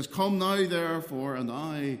 But he says, "Come now therefore, and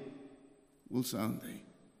I will send thee."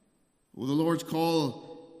 Well, the Lord's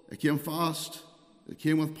call, it came fast. It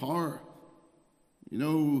came with power. You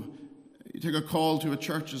know, you take a call to a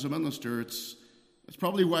church as a minister, it's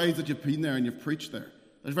probably wise that you've been there and you've preached there.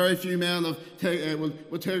 There's very few men will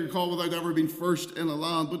take a call without ever being first in a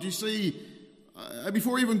land. But you see,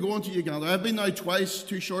 before even going to Uganda, I've been now twice,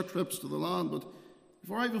 2 short trips to the land, but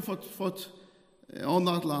before I even foot on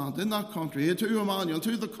that land, in that country, to Emmanuel,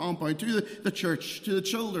 to the compound, to the church, to the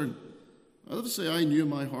children, I have to say I knew in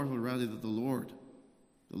my heart already that the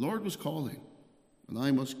Lord was calling, and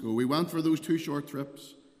I must go. We went for those 2 short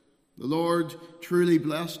trips. The Lord truly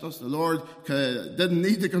blessed us. The Lord didn't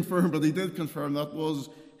need to confirm, but he did confirm that was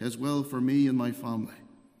his will for me and my family.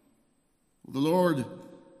 The Lord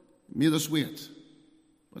made us wait,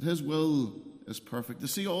 but his will is perfect. To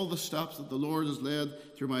see all the steps that the Lord has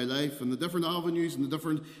led through my life, and the different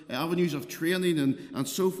avenues of training and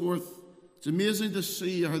so forth, it's amazing to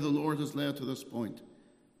see how the Lord has led to this point.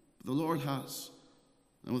 But the Lord has.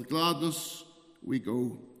 And with gladness we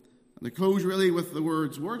go. And it close really with the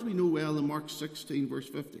words we know well in Mark 16, verse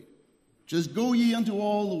 50. Just go ye into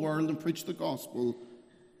all the world and preach the gospel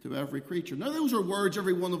to every creature. Now, those are words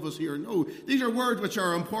every one of us here know. These are words which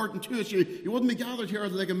are important to us. You wouldn't be gathered here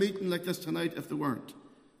at like a meeting like this tonight if they weren't.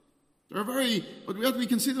 But we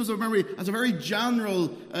can see those as a very general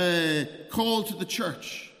call to the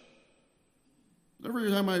church.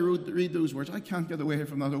 Every time I read those words, I can't get away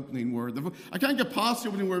from that opening word. I can't get past the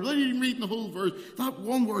opening word. Without even reading the whole verse, that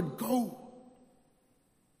one word, go.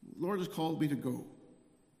 The Lord has called me to go.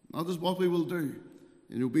 That is what we will do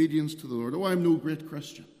in obedience to the Lord. Oh, I'm no great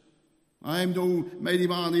Christian. I'm no mighty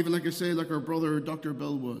man, even like I say, like our brother Dr.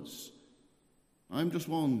 Bill Woods. I'm just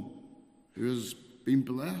one who has been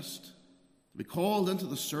blessed to be called into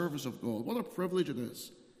the service of God. What a privilege it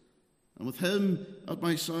is. And with him at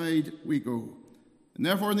my side, we go. And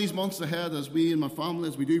therefore, in these months ahead, as we and my family,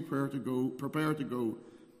 as we do prepare to go,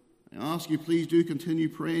 I ask you, please do continue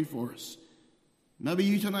praying for us. Maybe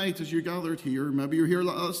you tonight, as you're gathered here, maybe you're here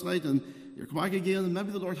last night and you're come back again, and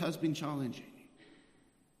maybe the Lord has been challenging you.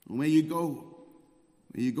 Well, may you go.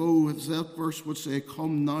 May you go, as that verse would say,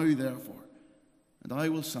 "Come now, therefore, and I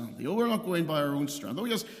will send thee." Oh, we're not going by our own strength. Oh,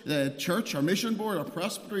 yes, the church, our mission board, our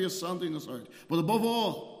presbytery is sending us out. But above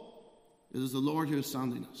all, it is the Lord who is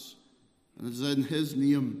sending us. And it is in his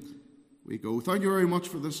name we go. Thank you very much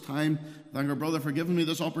for this time. Thank our brother for giving me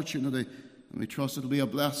this opportunity. And we trust it will be a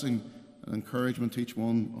blessing and encouragement to each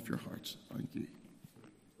one of your hearts. Thank you.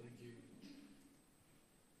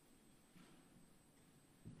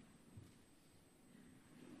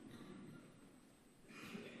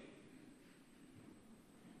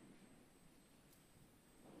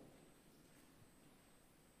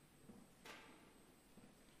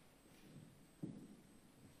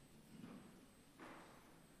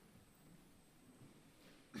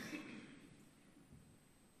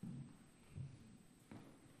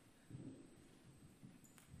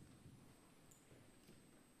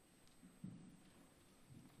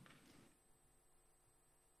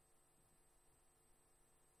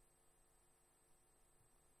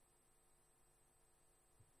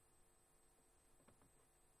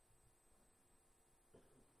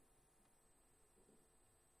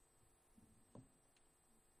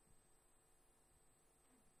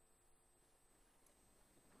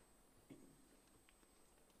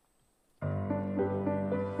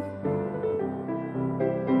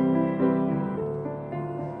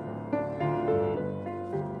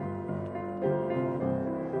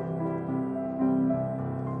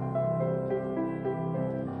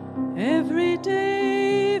 Every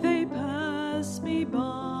day they pass me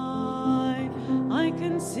by, I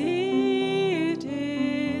can see it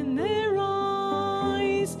in their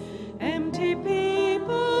eyes. Empty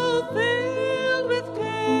people filled with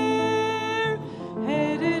care,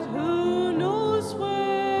 headed who knows where.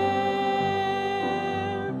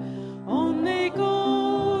 On they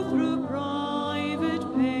go through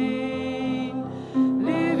private pain,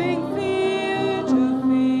 living fear to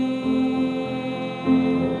fear.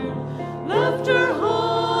 Laughter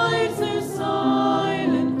hides their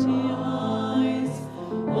silent eyes,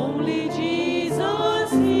 only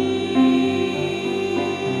Jesus hears.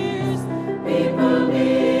 People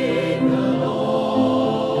need the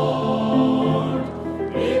Lord,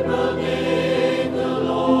 people need the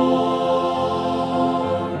Lord.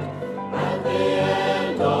 At the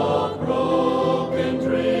end of broken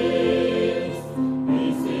dreams,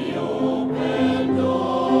 He's the open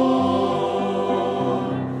door.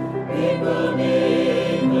 People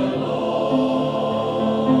need the Lord,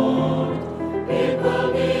 people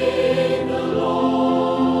need the Lord.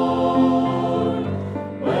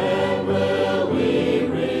 When will we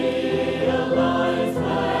realize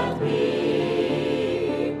that people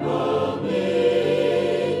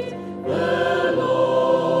need the Lord?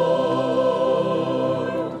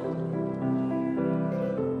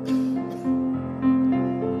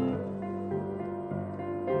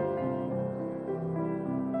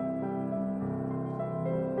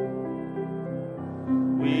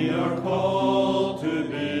 We are called to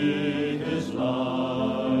be His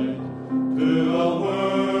light, to a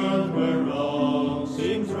world where wrong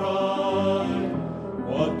seems right.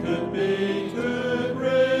 What could be too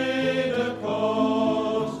great a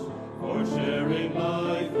cause for sharing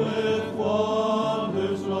life with one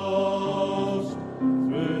who's lost?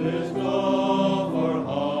 Through His love our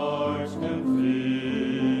hearts can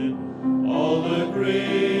feel all the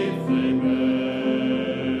grief they bear.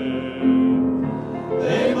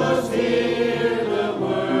 They must hear the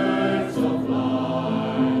words of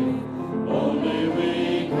life, only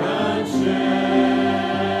we can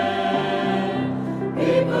share.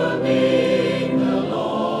 People need the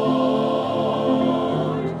Lord,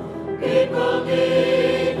 people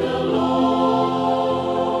need the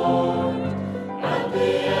Lord. At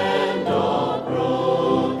the end of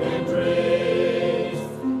broken dreams,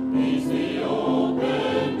 He's the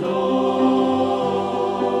open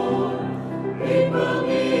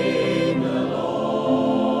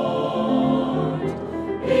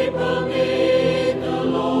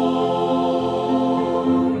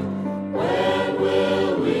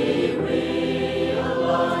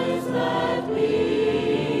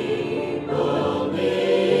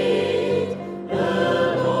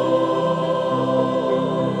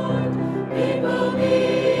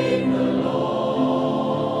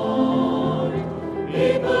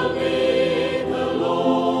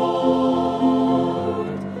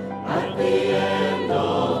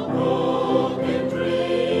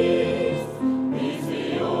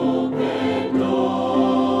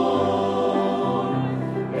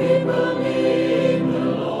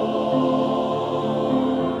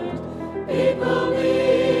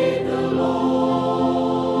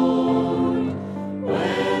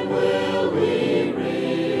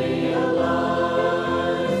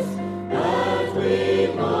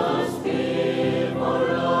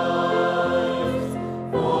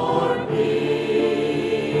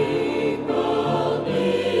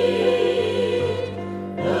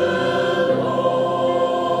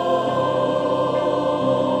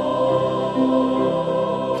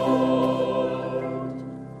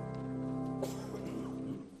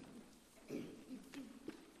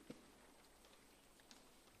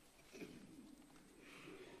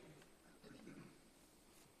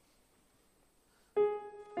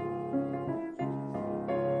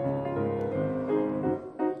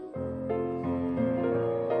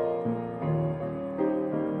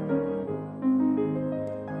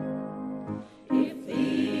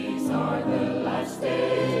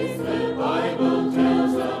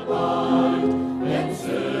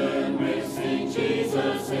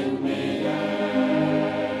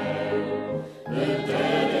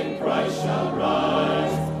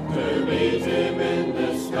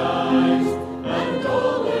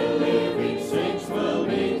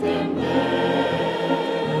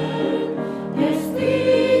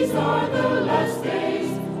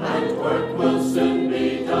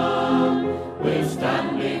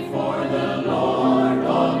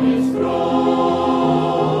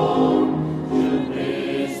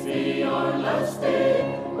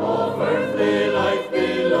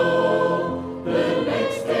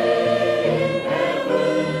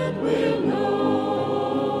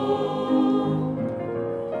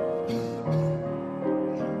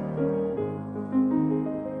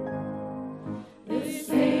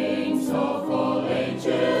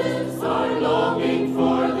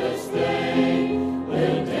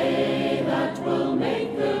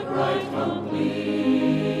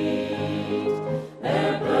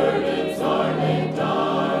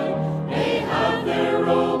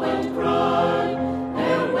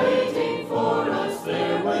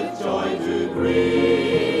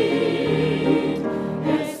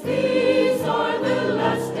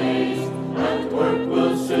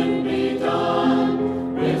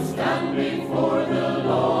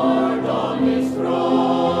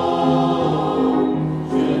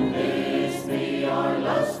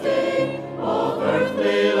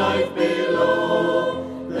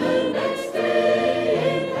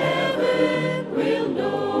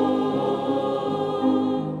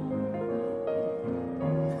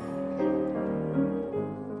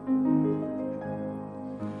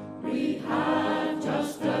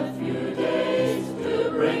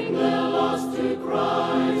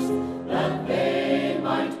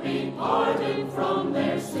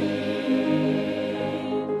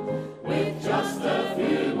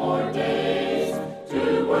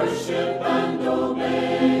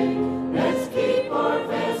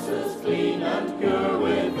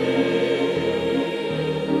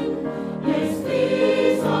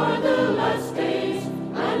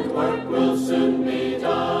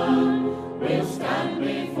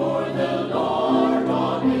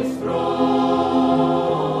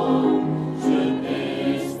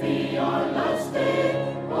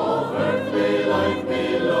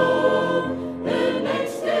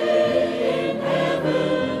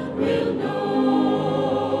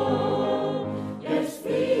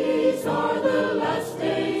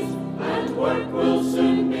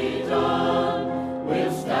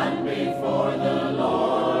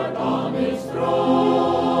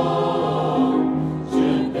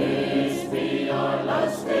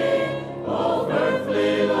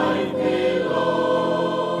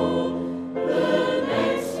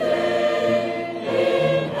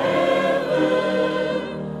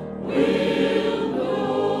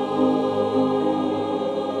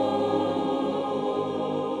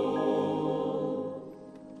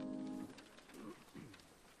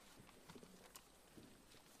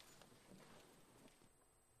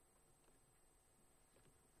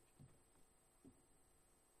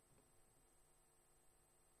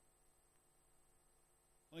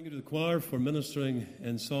Thank you to the choir for ministering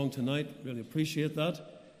in song tonight. Really appreciate that.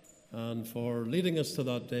 And for leading us to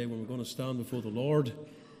that day when we're going to stand before the Lord.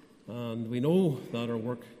 And we know that our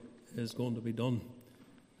work is going to be done.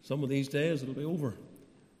 Some of these days it'll be over.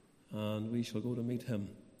 And we shall go to meet him.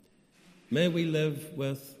 May we live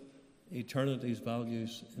with eternity's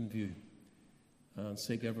values in view. And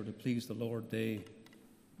seek ever to please the Lord day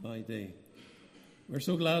by day. We're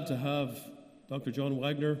so glad to have Dr. John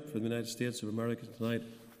Wagner from the United States of America tonight.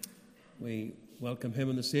 We welcome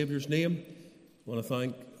him in the Saviour's name. I want to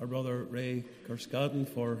thank our brother Ray Kerskaden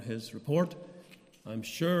for his report. I'm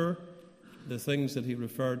sure the things that he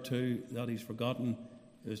referred to that he's forgotten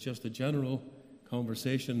is just a general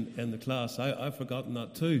conversation in the class. I've forgotten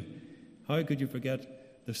that too. How could you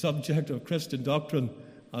forget the subject of Christian doctrine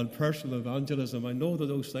and personal evangelism? I know that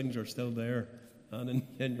those things are still there and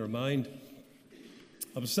in your mind.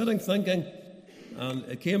 I was sitting thinking, and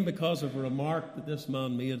it came because of a remark that this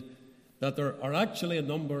man made, that there are actually a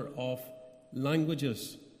number of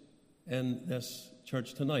languages in this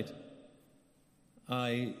church tonight.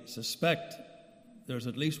 I suspect there's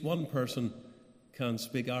at least one person can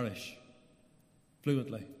speak Irish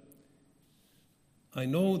fluently. I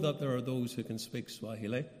know that there are those who can speak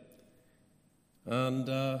Swahili, and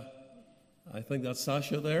I think that's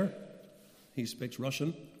Sasha there. He speaks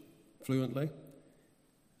Russian fluently.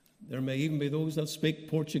 There may even be those that speak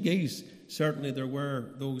Portuguese. Certainly there were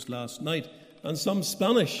those last night. And some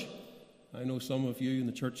Spanish. I know some of you in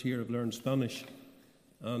the church here have learned Spanish.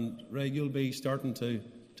 And Ray, you'll be starting to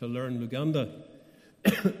learn Luganda,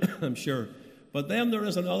 I'm sure. But then there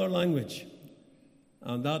is another language.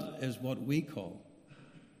 And that is what we call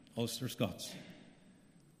Ulster Scots.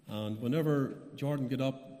 And whenever Jordan got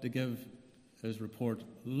up to give his report,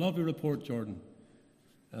 lovely report, Jordan,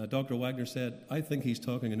 Dr. Wagner said, I think he's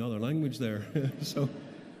talking another language there. So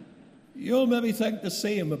you'll maybe think the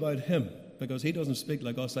same about him, because he doesn't speak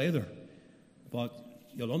like us either. But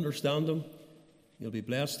you'll understand him. You'll be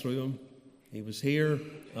blessed through him. He was here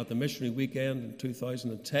at the missionary weekend in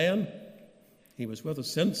 2010. He was with us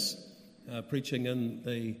since, preaching in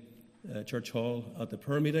the church hall at the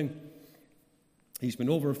prayer meeting. He's been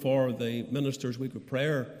over for the Ministers' Week of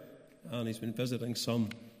Prayer, and he's been visiting some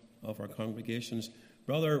of our congregations.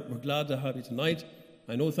 Brother, we're glad to have you tonight.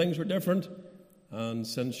 I know things were different, and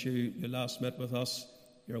since you last met with us,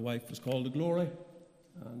 your wife was called to glory,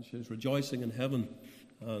 and she's rejoicing in heaven,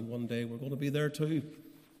 and one day we're going to be there too.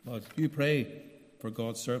 But you pray for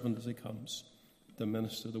God's servant as he comes to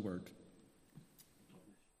minister the word.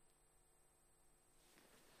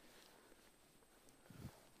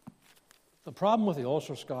 The problem with the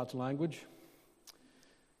Ulster Scots language,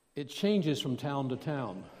 it changes from town to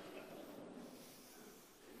town.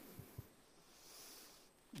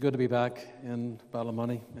 Good to be back in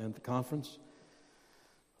Ballymoney and the conference.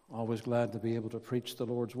 Always glad to be able to preach the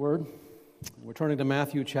Lord's Word. We're turning to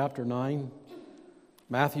Matthew chapter 9.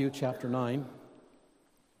 Matthew chapter 9.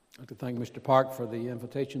 I'd like to thank Mr. Park for the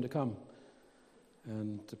invitation to come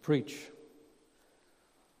and to preach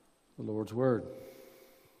the Lord's Word.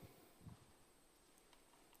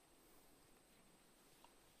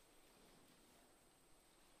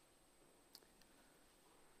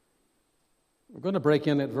 We're going to break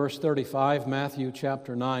in at verse 35, Matthew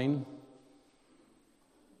chapter 9,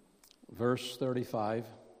 verse 35.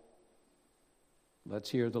 Let's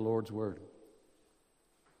hear the Lord's word.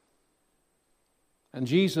 And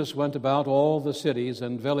Jesus went about all the cities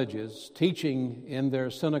and villages, teaching in their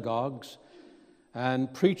synagogues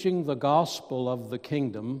and preaching the gospel of the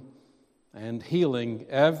kingdom and healing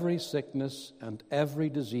every sickness and every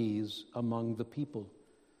disease among the people.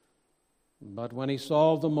 But when he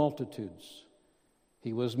saw the multitudes,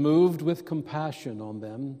 he was moved with compassion on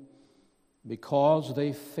them, because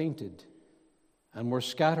they fainted and were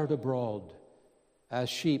scattered abroad, as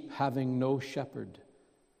sheep having no shepherd.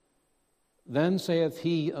 Then saith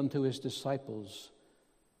he unto his disciples,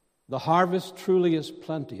 The harvest truly is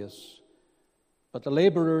plenteous, but the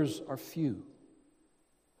laborers are few.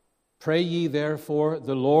 Pray ye therefore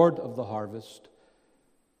the Lord of the harvest,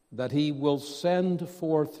 that he will send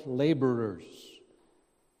forth laborers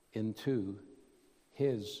into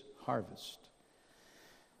his harvest.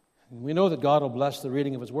 And we know that God will bless the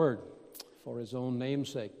reading of his word for his own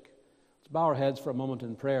name's sake. Let's bow our heads for a moment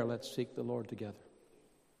in prayer. Let's seek the Lord together.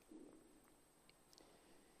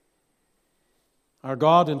 Our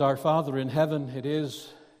God and our Father in heaven, it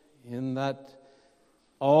is in that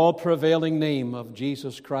all-prevailing name of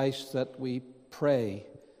Jesus Christ that we pray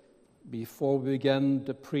before we begin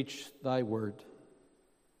to preach thy word.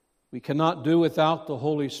 We cannot do without the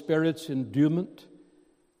Holy Spirit's endowment.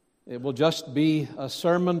 It will just be a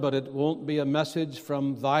sermon, but it won't be a message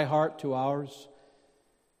from thy heart to ours.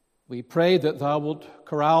 We pray that thou wilt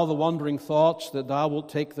corral the wandering thoughts, that thou wilt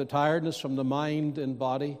take the tiredness from the mind and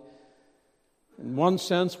body. In one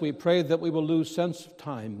sense, we pray that we will lose sense of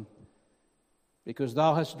time, because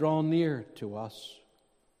thou hast drawn near to us,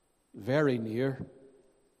 very near.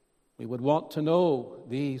 We would want to know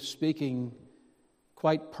thee speaking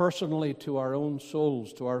quite personally to our own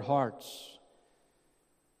souls, to our hearts.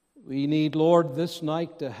 We need, Lord, this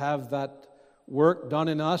night to have that work done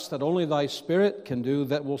in us that only thy Spirit can do,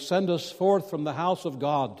 that will send us forth from the house of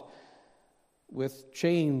God with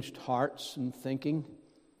changed hearts and thinking.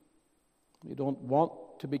 We don't want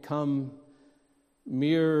to become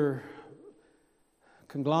mere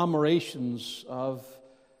conglomerations of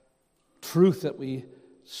truth that we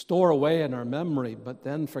store away in our memory, but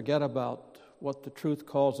then forget about what the truth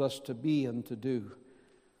calls us to be and to do.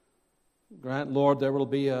 Grant, Lord, there will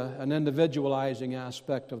be an individualizing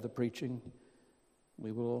aspect of the preaching.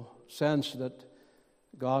 We will sense that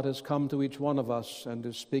God has come to each one of us and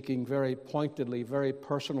is speaking very pointedly, very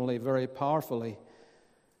personally, very powerfully,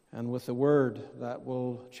 and with the word that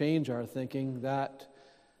will change our thinking, that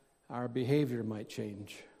our behavior might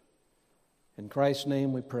change. In Christ's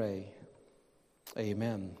name we pray.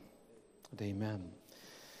 Amen and amen.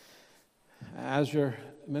 As your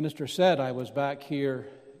minister said, I was back here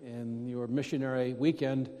in your missionary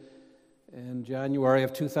weekend in January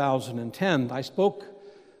of 2010. I spoke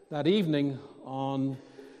that evening on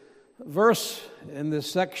a verse in this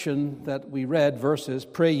section that we read, verses,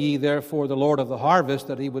 "Pray ye therefore the Lord of the harvest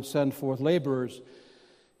that he would send forth laborers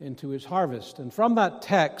into his harvest." And from that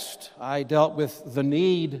text, I dealt with the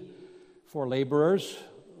need for laborers.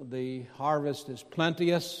 The harvest is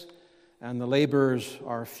plenteous and the laborers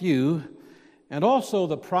are few. And also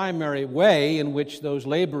the primary way in which those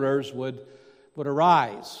laborers would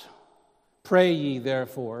arise. Pray ye,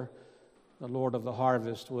 therefore, the Lord of the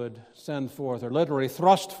harvest would send forth, or literally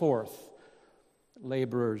thrust forth,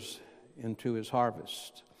 laborers into his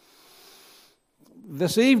harvest.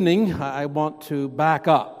 This evening, I want to back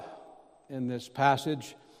up in this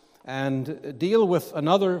passage and deal with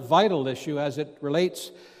another vital issue as it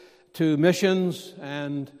relates to missions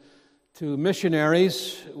and to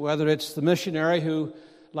missionaries, whether it's the missionary who,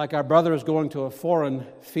 like our brother, is going to a foreign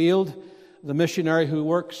field, the missionary who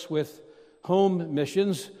works with home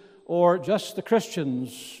missions, or just the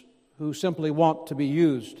Christians who simply want to be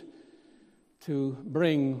used to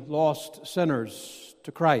bring lost sinners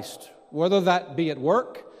to Christ, whether that be at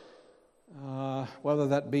work, whether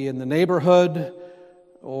that be in the neighborhood,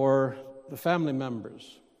 or the family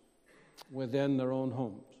members within their own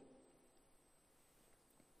homes.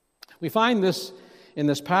 We find this in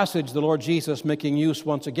this passage, the Lord Jesus making use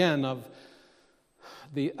once again of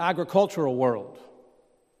the agricultural world.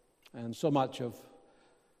 And so much of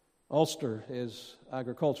Ulster is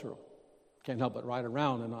agricultural. Can't help but ride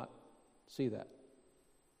around and not see that.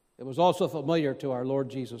 It was also familiar to our Lord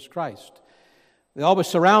Jesus Christ. They always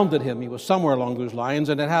surrounded him. He was somewhere along those lines,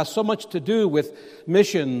 and it has so much to do with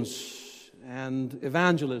missions and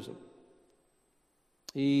evangelism.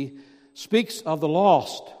 He speaks of the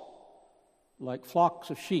lost like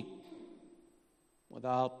flocks of sheep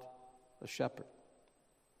without a shepherd.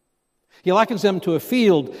 He likens them to a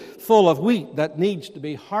field full of wheat that needs to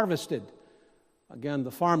be harvested. Again,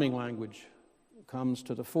 the farming language comes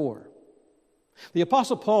to the fore. The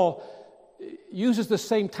Apostle Paul uses the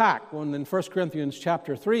same tack when in 1 Corinthians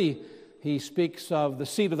chapter 3 he speaks of the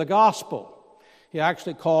seed of the gospel. He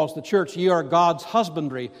actually calls the church, "Ye are God's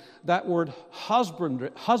husbandry." That word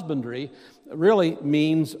husbandry really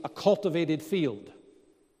means a cultivated field.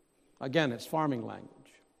 Again, it's farming language.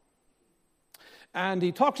 And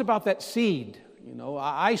he talks about that seed. You know,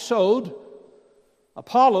 I sowed,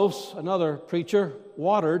 Apollos, another preacher,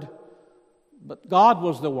 watered, but God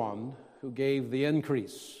was the one who gave the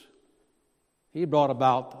increase. He brought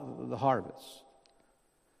about the harvest.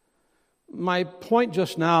 My point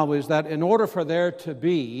just now is that in order for there to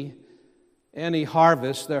be any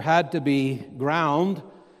harvest, there had to be ground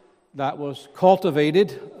that was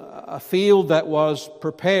cultivated, a field that was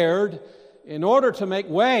prepared in order to make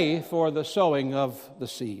way for the sowing of the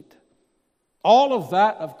seed. All of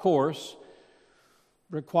that, of course,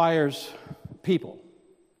 requires people.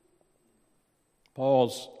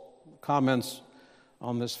 Paul's comments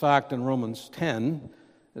on this fact in Romans 10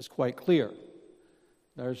 is quite clear.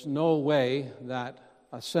 There's no way that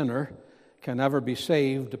a sinner can ever be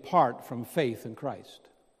saved apart from faith in Christ.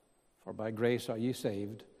 For by grace are ye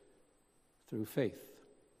saved through faith.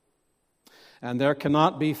 And there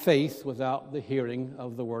cannot be faith without the hearing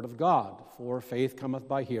of the word of God. For faith cometh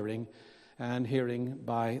by hearing, and hearing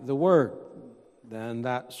by the word. Then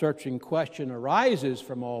that searching question arises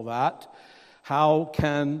from all that. How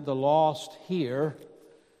can the lost hear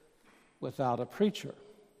without a preacher,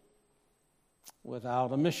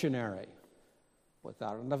 without a missionary,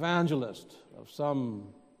 without an evangelist of some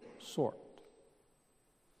sort?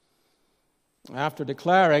 After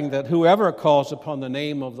declaring that whoever calls upon the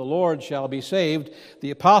name of the Lord shall be saved,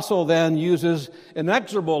 the apostle then uses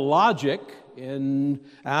inexorable logic in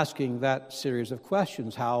asking that series of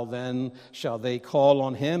questions. How then shall they call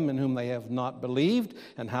on him in whom they have not believed?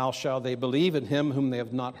 And how shall they believe in him whom they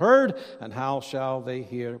have not heard? And how shall they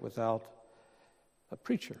hear without a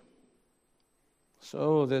preacher?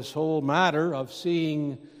 So this whole matter of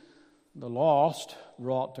seeing the lost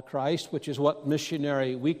brought to Christ, which is what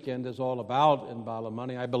Missionary Weekend is all about in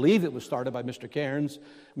Ballymoney. I believe it was started by Mr. Cairns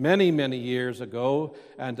many, many years ago,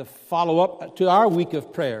 and to follow up to our week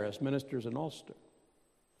of prayer as ministers in Ulster.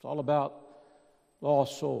 It's all about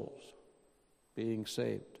lost souls being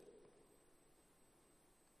saved.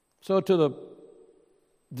 So to the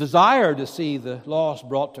desire to see the lost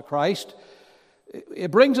brought to Christ,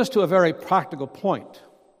 it brings us to a very practical point.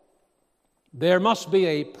 There must be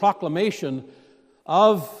a proclamation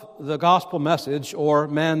of the gospel message, or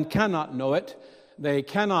men cannot know it, they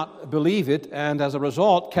cannot believe it, and as a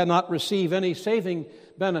result cannot receive any saving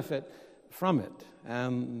benefit from it.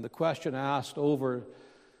 And the question asked over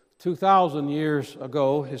 2,000 years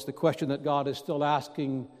ago is the question that God is still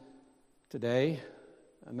asking today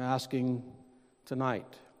and asking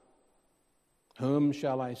tonight. Whom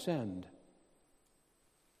shall I send?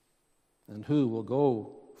 And who will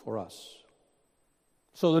go for us?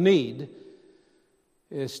 So the need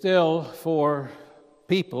is still for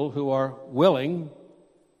people who are willing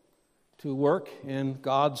to work in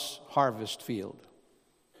God's harvest field.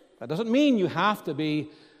 That doesn't mean you have to be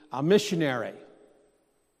a missionary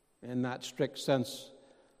in that strict sense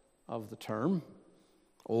of the term,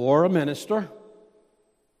 or a minister,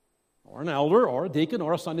 or an elder, or a deacon,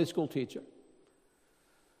 or a Sunday school teacher,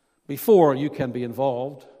 before you can be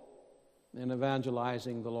involved in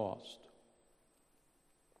evangelizing the lost.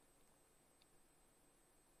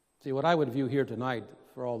 See, what I would view here tonight,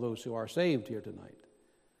 for all those who are saved here tonight,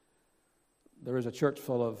 there is a church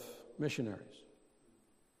full of missionaries.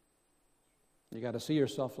 You got to see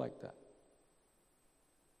yourself like that.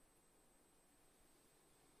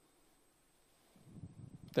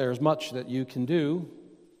 There's much that you can do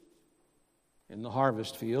in the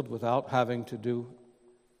harvest field without having to do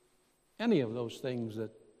any of those things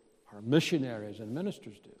that our missionaries and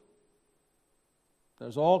ministers do.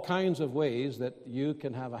 There's all kinds of ways that you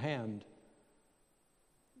can have a hand.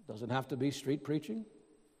 Doesn't have to be street preaching.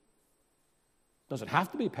 Doesn't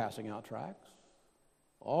have to be passing out tracts.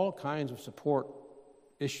 All kinds of support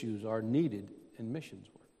issues are needed in missions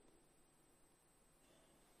work.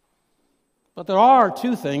 But there are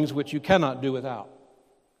two things which you cannot do without.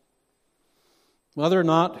 Whether or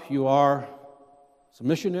not you are a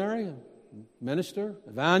missionary, a minister,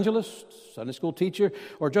 evangelist, Sunday school teacher,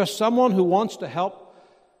 or just someone who wants to help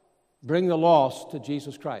bring the lost to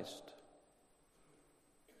Jesus Christ.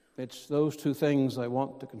 It's those two things I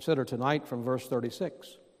want to consider tonight from verse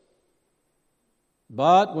 36.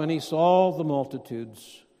 But when he saw the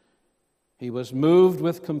multitudes, he was moved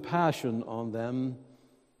with compassion on them,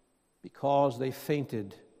 because they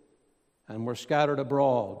fainted and were scattered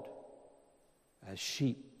abroad as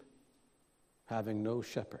sheep having no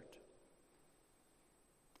shepherd.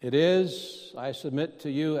 It is, I submit to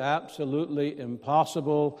you, absolutely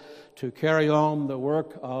impossible to carry on the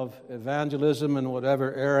work of evangelism in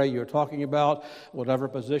whatever area you're talking about, whatever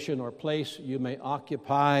position or place you may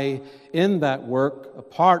occupy in that work,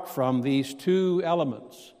 apart from these two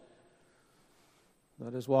elements.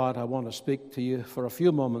 That is what I want to speak to you for a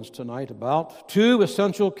few moments tonight about. Two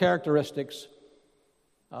essential characteristics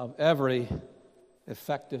of every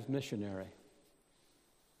effective missionary.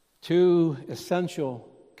 Two essential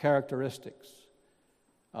characteristics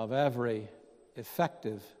of every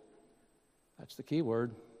effective, that's the key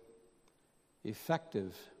word,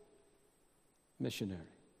 effective missionary.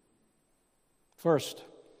 First,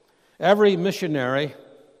 every missionary,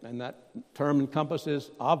 and that term encompasses,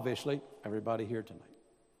 obviously, everybody here tonight.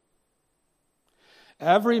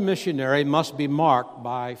 Every missionary must be marked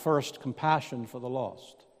by, first, compassion for the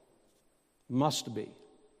lost. Must be.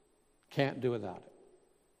 Can't do without it.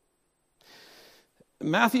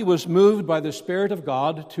 Matthew was moved by the Spirit of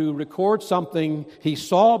God to record something he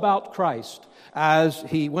saw about Christ as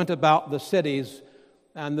he went about the cities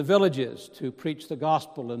and the villages to preach the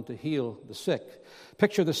gospel and to heal the sick.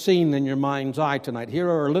 Picture the scene in your mind's eye tonight. Here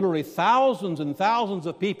are literally thousands and thousands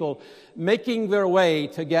of people making their way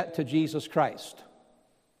to get to Jesus Christ.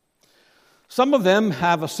 Some of them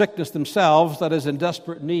have a sickness themselves that is in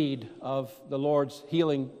desperate need of the Lord's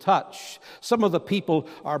healing touch. Some of the people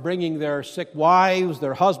are bringing their sick wives,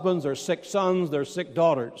 their husbands, their sick sons, their sick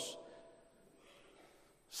daughters.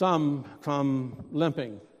 Some come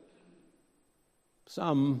limping.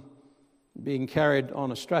 Some being carried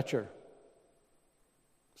on a stretcher.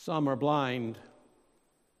 Some are blind.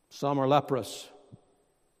 Some are leprous.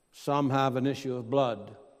 Some have an issue of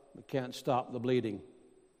blood that can't stop the bleeding.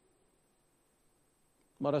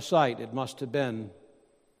 What a sight it must have been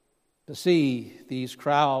to see these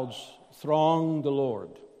crowds throng the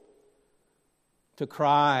Lord, to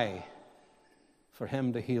cry for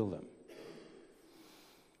Him to heal them,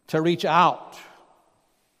 to reach out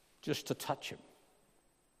just to touch Him.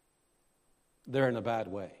 They're in a bad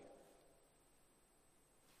way.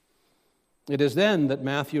 It is then that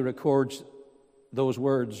Matthew records those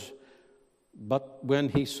words, "But when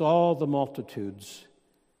He saw the multitudes,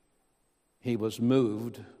 He was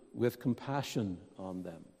moved with compassion on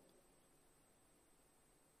them."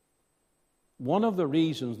 One of the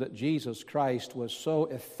reasons that Jesus Christ was so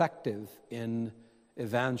effective in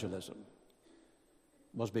evangelism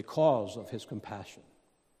was because of His compassion.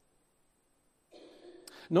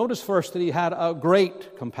 Notice first that He had a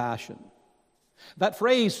great compassion. That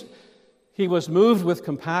phrase, "He was moved with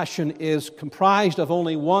compassion," is comprised of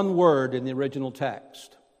only one word in the original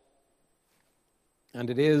text. And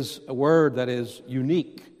it is a word that is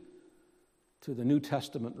unique to the New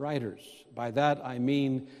Testament writers. By that I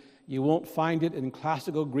mean you won't find it in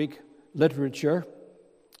classical Greek literature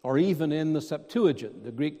or even in the Septuagint,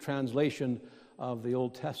 the Greek translation of the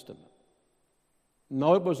Old Testament.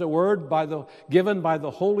 No, it was a word given by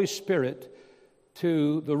the Holy Spirit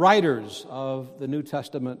to the writers of the New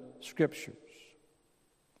Testament Scriptures.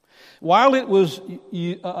 While it was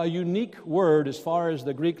a unique word as far as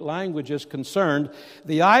the Greek language is concerned,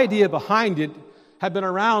 the idea behind it had been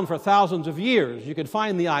around for thousands of years. You can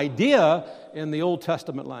find the idea in the Old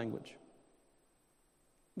Testament language.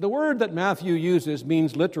 The word that Matthew uses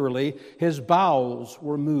means literally, His bowels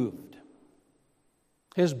were moved.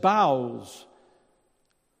 His bowels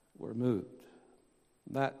were moved.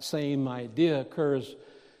 That same idea occurs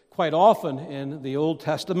quite often in the Old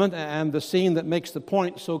Testament, and the scene that makes the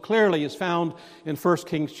point so clearly is found in 1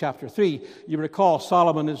 Kings chapter 3. You recall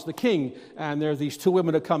Solomon is the king, and there are these two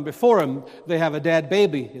women who come before him. They have a dead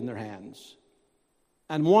baby in their hands.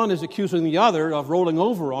 And one is accusing the other of rolling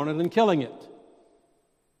over on it and killing it.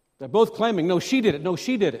 They're both claiming, "No, she did it. No,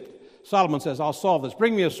 she did it." Solomon says, "I'll solve this.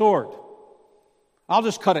 Bring me a sword. I'll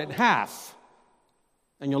just cut it in half,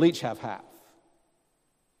 and you'll each have half."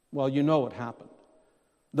 Well, you know what happened.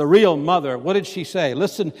 The real mother, what did she say?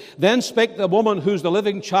 Listen, "Then spake the woman whose the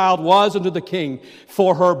living child was unto the king,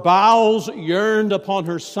 for her bowels yearned upon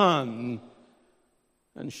her son.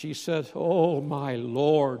 And she said, Oh, my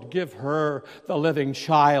Lord, give her the living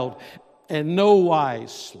child, and no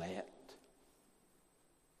wise slay it."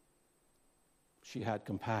 She had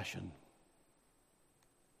compassion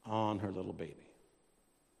on her little baby.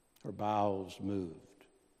 Her bowels moved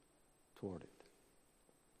toward it.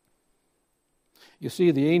 You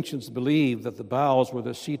see, the ancients believed that the bowels were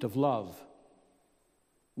the seat of love.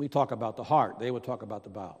 We talk about the heart. They would talk about the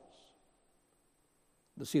bowels.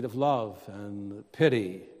 The seat of love and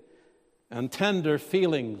pity and tender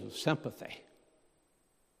feelings of sympathy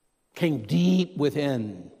came deep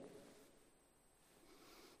within.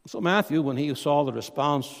 So Matthew, when he saw the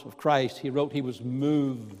response of Christ, he wrote he was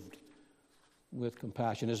moved with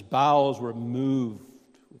compassion. His bowels were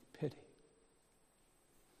moved with pity.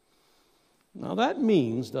 Now that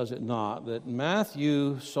means, does it not, that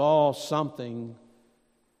Matthew saw something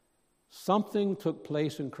took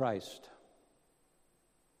place in Christ.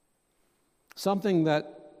 Something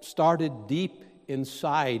that started deep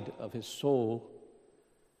inside of his soul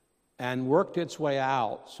and worked its way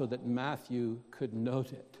out so that Matthew could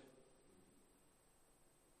note it.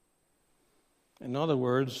 In other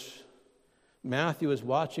words, Matthew is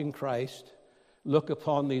watching Christ look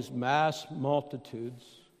upon these mass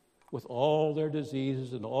multitudes with all their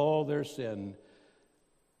diseases and all their sin.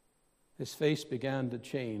 His face began to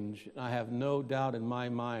change. I have no doubt in my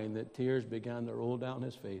mind that tears began to roll down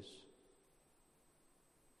his face.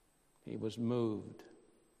 He was moved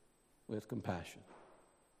with compassion.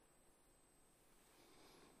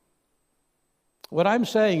 What I'm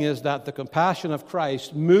saying is that the compassion of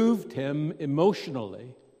Christ moved him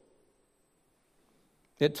emotionally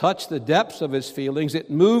It touched the depths of his feelings.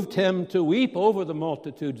 It moved him to weep over the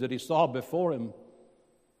multitudes that he saw before him.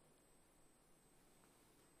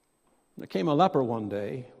 There came a leper one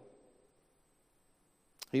day.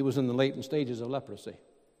 He was in the latent stages of leprosy.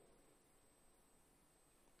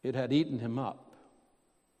 It had eaten him up.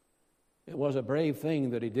 It was a brave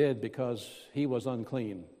thing that he did because he was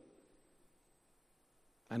unclean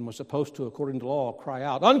and was supposed to, according to law, cry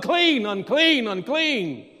out, "Unclean, unclean,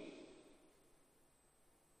 unclean!"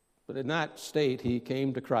 But in that state, he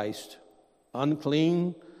came to Christ,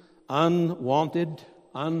 unclean, unwanted,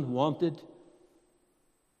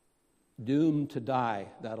 doomed to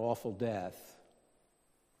die that awful death.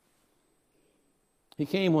 He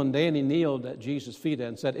came one day and he kneeled at Jesus' feet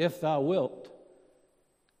and said, "If thou wilt,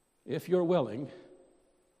 if you're willing,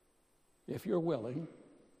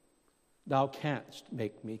 thou canst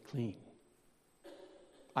make me clean.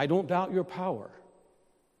 I don't doubt your power.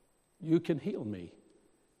 You can heal me.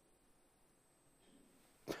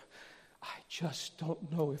 I just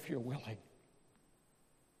don't know if you're willing."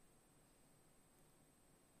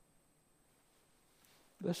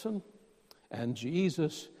 Listen, and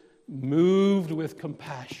Jesus, moved with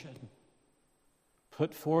compassion,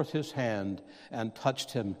 put forth his hand and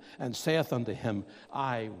touched him and saith unto him,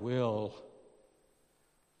 "I will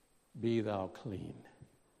be thou clean."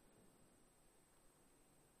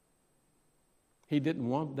 He didn't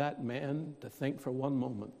want that man to think for one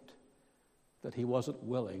moment that he wasn't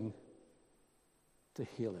willing to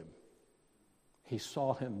heal him. He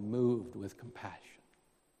saw him moved with compassion.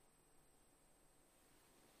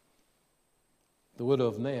 The widow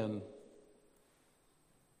of Nain,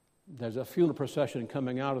 there's a funeral procession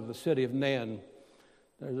coming out of the city of Nain.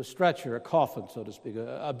 There's a stretcher, a coffin, so to speak,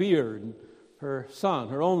 a bier, and her son,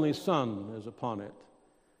 her only son, is upon it.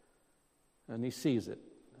 And he sees it.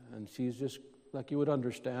 And she's just, like you would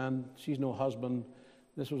understand, she's no husband.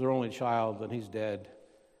 This was her only child, and he's dead.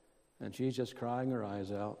 And she's just crying her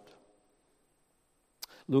eyes out.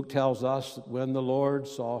 Luke tells us that when the Lord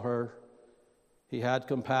saw her, he had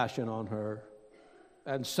compassion on her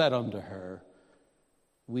and said unto her,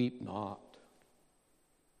 "Weep not."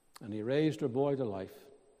 And he raised her boy to life.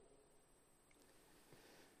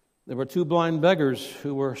 There were two blind beggars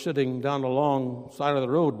who were sitting down along the side of the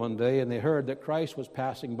road one day, and they heard that Christ was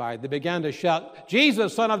passing by. They began to shout,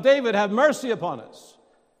 "Jesus, Son of David, have mercy upon us."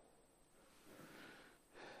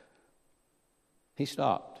 He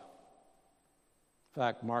stopped. In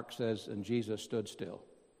fact, Mark says, and Jesus stood still.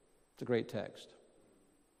 It's a great text.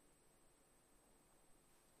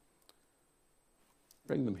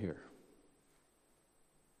 Bring them here.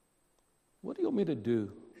 What do you want me to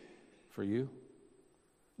do for you?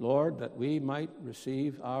 Lord, that we might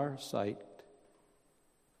receive our sight.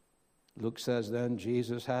 Luke says then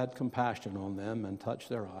Jesus had compassion on them and touched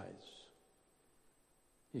their eyes.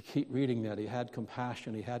 You keep reading that. He had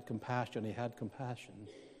compassion, he had compassion, he had compassion.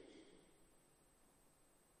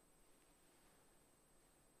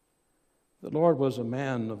 The Lord was a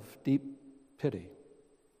man of deep pity.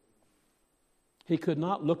 He could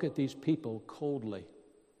not look at these people coldly.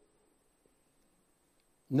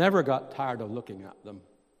 Never got tired of looking at them.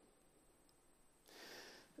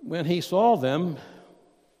 When he saw them,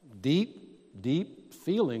 deep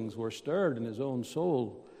feelings were stirred in his own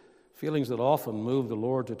soul, feelings that often move the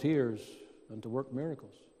Lord to tears and to work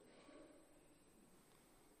miracles.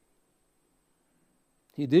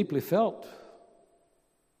 He deeply felt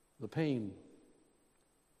the pain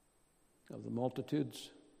of the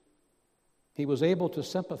multitudes. He was able to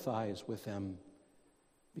sympathize with them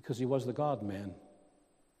because he was the God-man.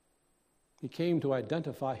 He came to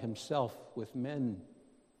identify himself with men,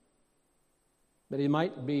 that he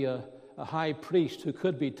might be a high priest who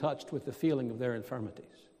could be touched with the feeling of their infirmities.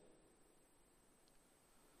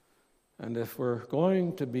 And if we're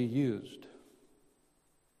going to be used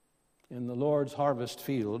in the Lord's harvest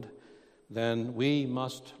field, then we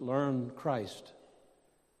must learn Christ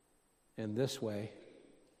in this way.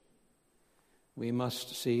 We must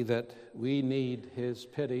see that we need his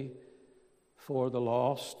pity for the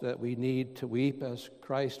lost, that we need to weep as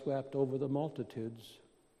Christ wept over the multitudes.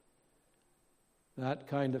 That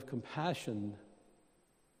kind of compassion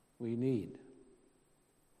we need.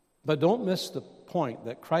 But don't miss the point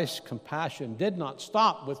that Christ's compassion did not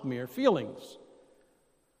stop with mere feelings.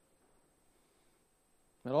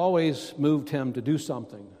 It always moved him to do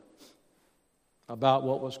something about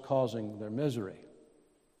what was causing their misery.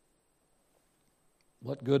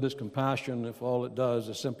 What good is compassion if all it does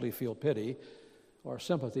is simply feel pity or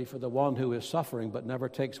sympathy for the one who is suffering but never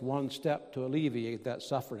takes one step to alleviate that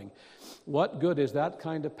suffering? What good is that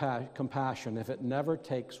kind of compassion if it never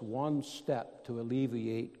takes one step to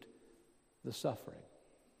alleviate the suffering?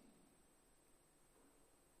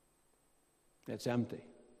 It's empty.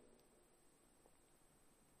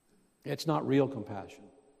 It's not real compassion.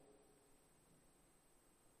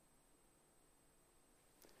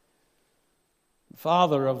 The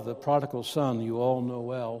father of the prodigal son, you all know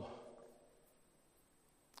well.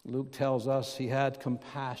 Luke tells us he had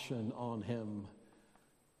compassion on him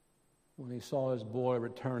when he saw his boy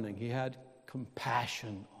returning. He had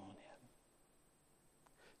compassion on him.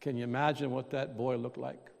 Can you imagine what that boy looked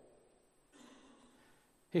like?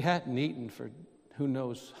 He hadn't eaten for who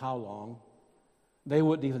knows how long. They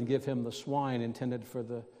wouldn't even give him the swine intended for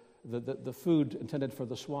the food intended for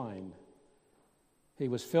the swine. He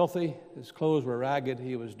was filthy, his clothes were ragged,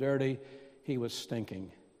 he was dirty, he was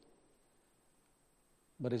stinking.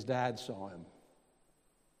 But his dad saw him,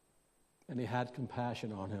 and he had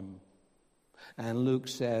compassion on him. And Luke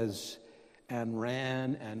says, and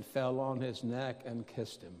ran and fell on his neck and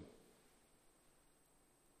kissed him.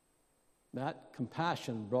 That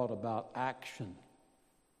compassion brought about action.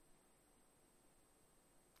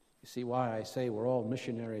 You see why I say we're all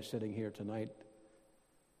missionaries sitting here tonight.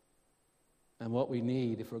 And what we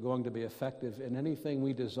need, if we're going to be effective in anything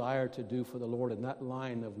we desire to do for the Lord in that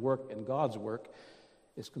line of work and God's work,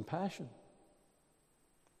 is compassion.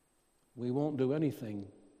 We won't do anything.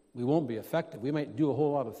 We won't be effective. We might do a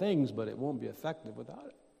whole lot of things, but it won't be effective without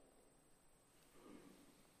it.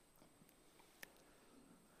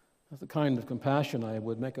 That's the kind of compassion I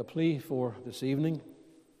would make a plea for this evening.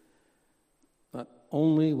 Not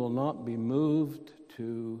only will not be moved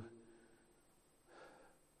to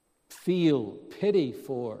feel pity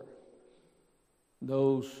for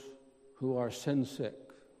those who are sin-sick,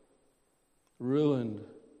 ruined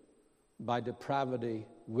by depravity,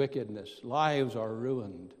 wickedness. Lives are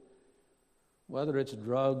ruined. Whether it's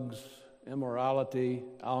drugs, immorality,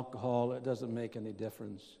 alcohol, it doesn't make any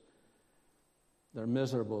difference. They're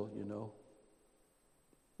miserable, you know.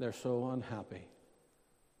 They're so unhappy.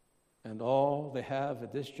 And all they have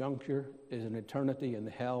at this juncture is an eternity in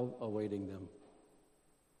hell awaiting them.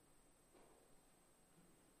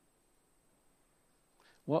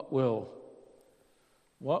 What will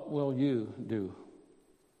you do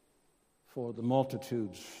for the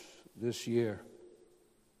multitudes this year,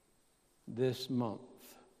 this month,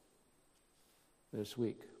 this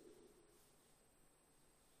week?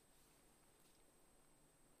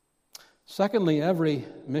 Secondly, every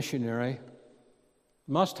missionary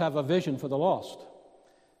must have a vision for the lost.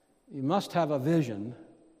 You must have a vision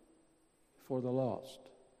for the lost.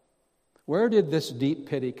 Where did this deep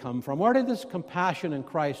pity come from? Where did this compassion in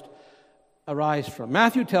Christ arise from?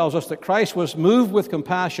 Matthew tells us that Christ was moved with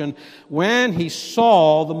compassion when he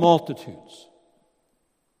saw the multitudes.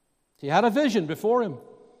 He had a vision before him.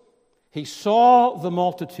 He saw the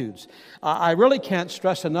multitudes. I really can't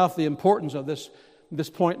stress enough the importance of this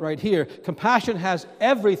point right here. Compassion has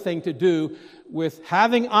everything to do with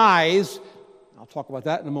having eyes. I'll talk about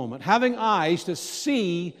that in a moment. Having eyes to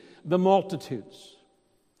see the multitudes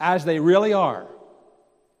as they really are.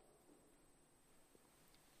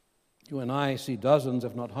 You and I see dozens,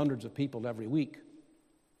 if not hundreds of people every week.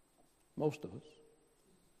 Most of us.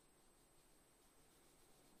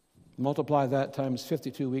 Multiply that times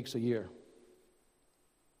 52 weeks a year.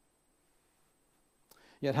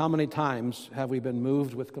 Yet how many times have we been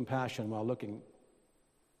moved with compassion while looking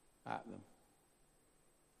at them?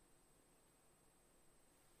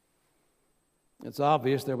 It's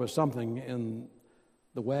obvious there was something in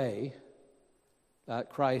the way that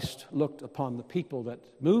Christ looked upon the people that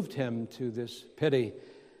moved him to this pity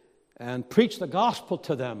and preached the gospel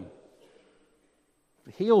to them,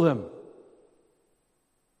 to heal them.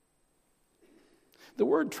 The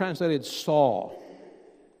word translated saw,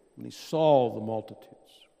 when he saw the multitudes,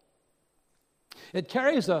 it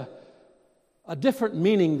carries a different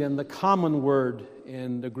meaning than the common word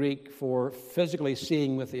in the Greek for physically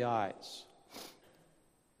seeing with the eyes.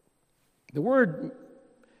 The word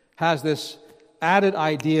has this added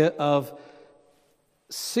idea of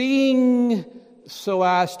seeing so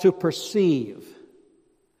as to perceive,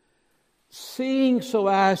 seeing so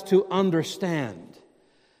as to understand.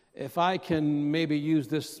 If I can maybe use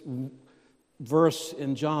this verse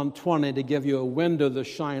in John 20 to give you a window to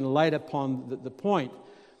shine light upon the point.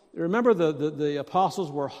 Remember the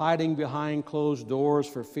apostles were hiding behind closed doors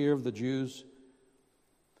for fear of the Jews?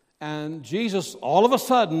 And Jesus all of a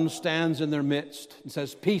sudden stands in their midst and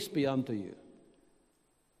says, "Peace be unto you."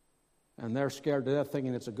 And they're scared to death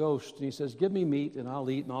thinking it's a ghost. And he says, "Give me meat and I'll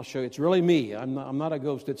eat and I'll show you. It's really me. I'm not a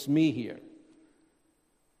ghost. It's me here."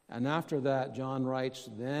 And after that, John writes,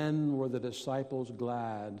 "Then were the disciples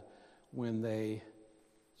glad when they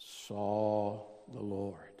saw the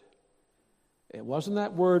Lord." It wasn't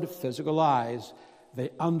that word physical eyes. They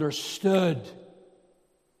understood.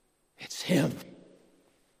 It's him.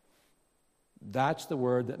 That's the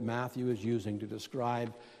word that Matthew is using to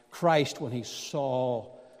describe Christ when he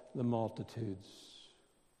saw the multitudes.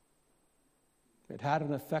 It had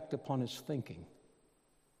an effect upon his thinking.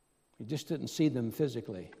 He just didn't see them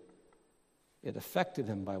physically. It affected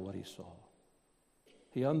him by what he saw.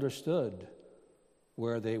 He understood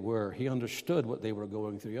where they were. He understood what they were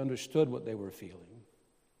going through. He understood what they were feeling.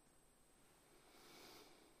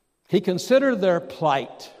 He considered their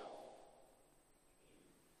plight.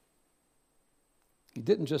 He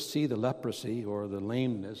didn't just see the leprosy or the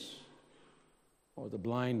lameness or the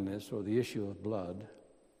blindness or the issue of blood.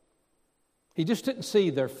 He just didn't see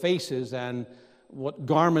their faces and what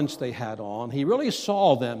garments they had on. He really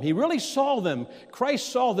saw them. He really saw them. Christ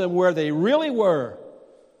saw them where they really were.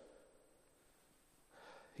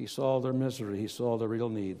 He saw their misery. He saw their real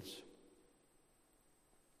needs.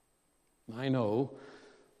 I know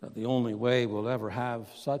that the only way we'll ever have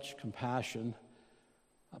such compassion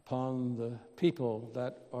upon the people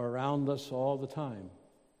that are around us all the time.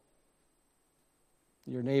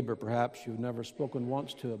 Your neighbor, perhaps, you've never spoken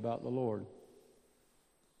once to about the Lord.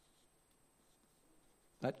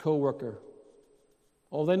 That coworker.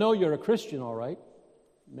 Oh, they know you're a Christian, all right.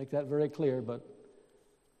 Make that very clear, but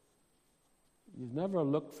you've never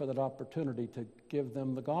looked for that opportunity to give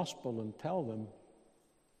them the gospel and tell them.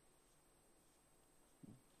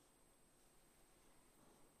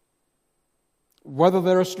 Whether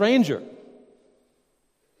they're a stranger.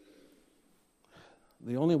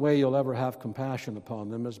 The only way you'll ever have compassion upon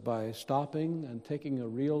them is by stopping and taking a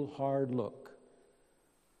real hard look,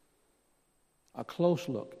 a close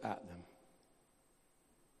look at them.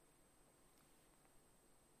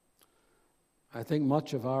 I think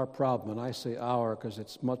much of our problem, and I say our because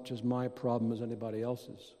it's much as my problem as anybody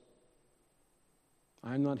else's.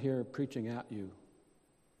 I'm not here preaching at you.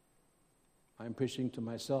 I'm preaching to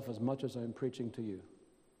myself as much as I'm preaching to you.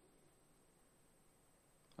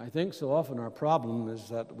 I think so often our problem is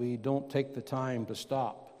that we don't take the time to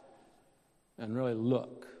stop and really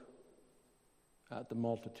look at the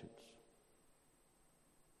multitudes,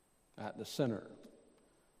 at the sinner,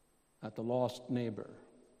 at the lost neighbor,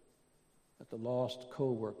 at the lost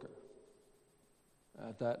co-worker,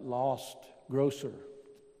 at that lost grocer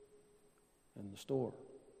in the store.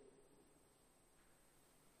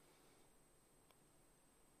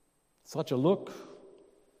 Such a look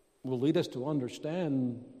will lead us to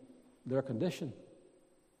understand their condition.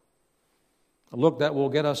 A look that will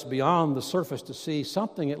get us beyond the surface to see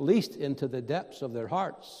something at least into the depths of their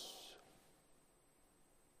hearts.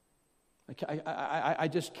 I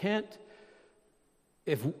just can't.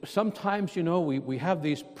 If sometimes, we have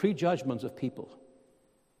these prejudgments of people.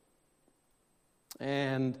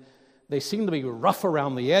 And they seem to be rough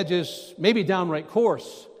around the edges, maybe downright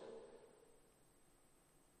coarse.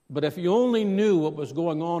 But if you only knew what was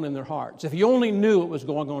going on in their hearts, if you only knew what was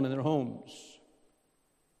going on in their homes,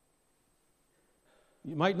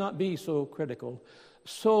 you might not be so critical,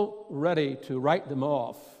 so ready to write them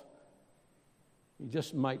off. You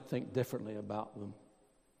just might think differently about them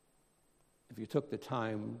if you took the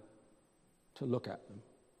time to look at them.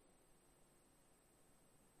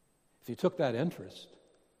 If you took that interest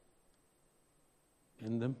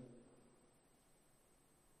in them.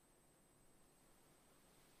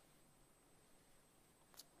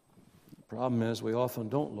 The problem is we often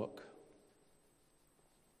don't look.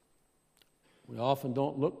 We often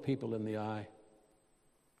don't look people in the eye.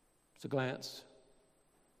 It's a glance.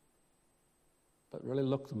 But really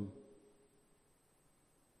look them.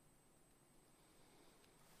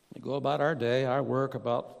 We go about our day, our work,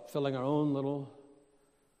 about filling our own little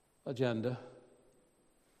agenda.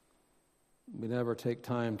 We never take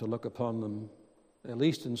time to look upon them, at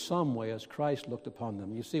least in some way, as Christ looked upon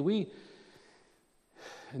them. You see,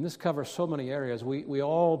 and this covers so many areas, we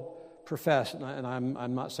all profess, and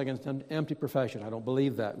I'm not saying it's an empty profession, I don't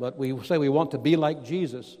believe that, but we say we want to be like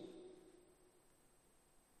Jesus.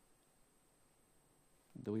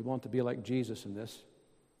 Do we want to be like Jesus in this?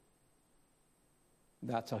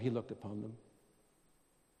 That's how he looked upon them.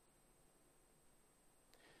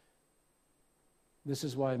 This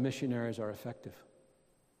is why missionaries are effective.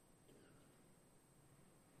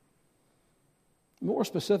 More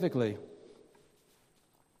specifically,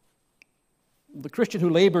 the Christian who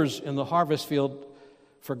labors in the harvest field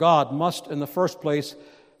for God must, in the first place,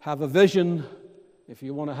 have a vision. If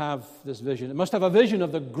you want to have this vision, it must have a vision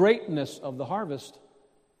of the greatness of the harvest.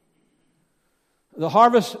 The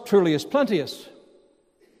harvest truly is plenteous.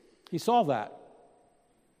 He saw that.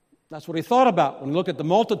 That's what he thought about when he looked at the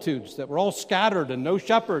multitudes that were all scattered and no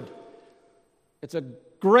shepherd. It's a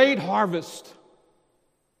great harvest.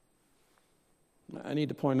 I need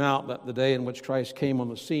to point out that the day in which Christ came on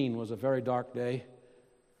the scene was a very dark day,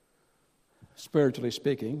 spiritually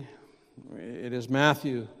speaking. It is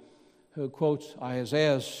Matthew who quotes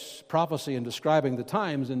Isaiah's prophecy in describing the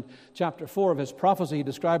times. In chapter 4 of his prophecy, he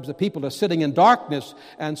describes the people as sitting in darkness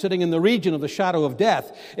and sitting in the region of the shadow of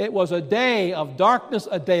death. It was a day of darkness,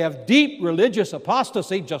 a day of deep religious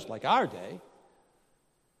apostasy, just like our day.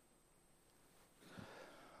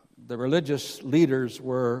 The religious leaders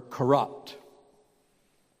were corrupt.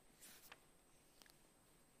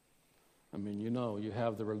 I mean, you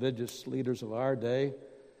have the religious leaders of our day,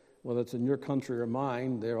 whether it's in your country or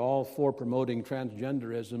mine, they're all for promoting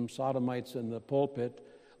transgenderism, sodomites in the pulpit,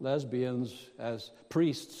 lesbians as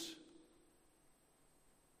priests.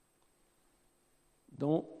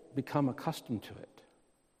 Don't become accustomed to it.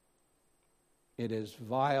 It is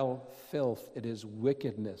vile filth. It is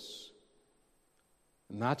wickedness.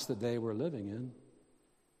 And that's the day we're living in.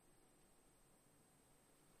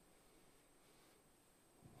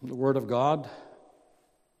 The Word of God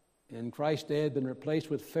in Christ's day had been replaced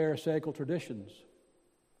with Pharisaical traditions.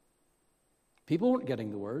 People weren't getting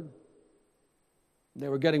the Word. They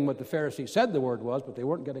were getting what the Pharisees said the Word was, but they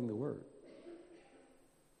weren't getting the Word.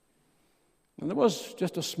 And there was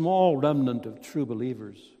just a small remnant of true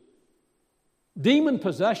believers. Demon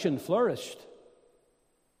possession flourished.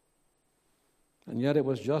 And yet it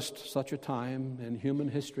was just such a time in human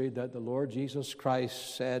history that the Lord Jesus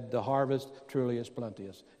Christ said, "The harvest truly is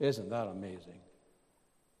plenteous." Isn't that amazing?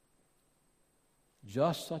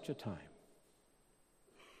 Just such a time.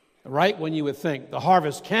 Right when you would think the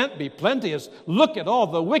harvest can't be plenteous, look at all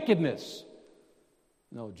the wickedness.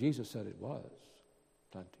 No, Jesus said it was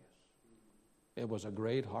plenteous. It was a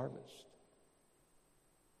great harvest.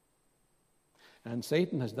 And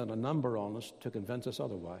Satan has done a number on us to convince us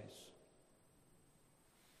otherwise.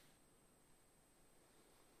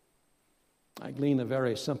 I glean a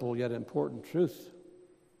very simple yet important truth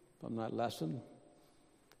from that lesson.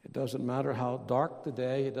 It doesn't matter how dark the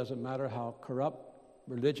day, it doesn't matter how corrupt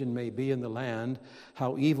religion may be in the land,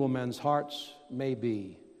 how evil men's hearts may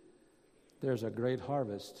be. There's a great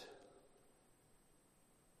harvest.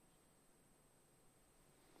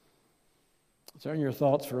 Turn your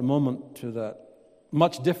thoughts for a moment to that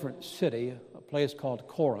much different city, a place called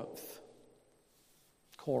Corinth.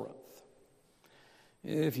 Corinth.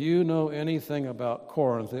 If you know anything about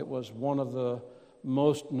Corinth, it was one of the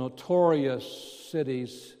most notorious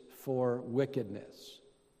cities for wickedness,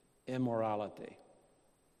 immorality.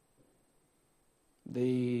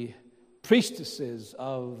 The priestesses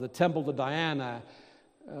of the temple to Diana,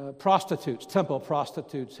 temple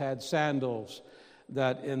prostitutes, had sandals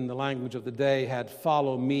that in the language of the day had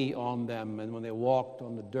 "follow me" on them, and when they walked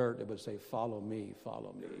on the dirt it would say "follow me,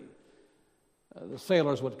 follow me." The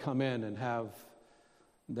sailors would come in and have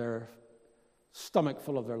their stomach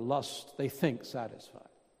full of their lust, they think, satisfied.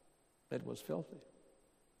 It was filthy.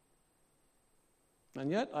 And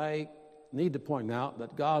yet I need to point out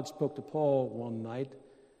that God spoke to Paul one night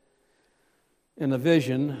in a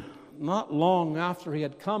vision not long after he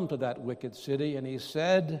had come to that wicked city, and he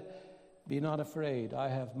said, "Be not afraid, I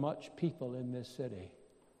have much people in this city."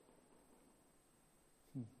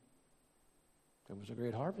 There was a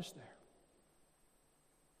great harvest there.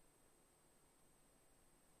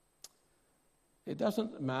 It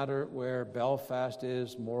doesn't matter where Belfast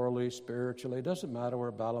is morally, spiritually. It doesn't matter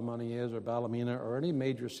where Ballymoney is or Ballymena or any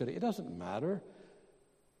major city. It doesn't matter.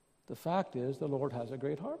 The fact is the Lord has a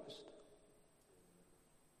great harvest.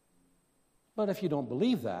 But if you don't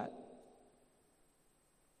believe that,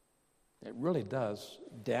 it really does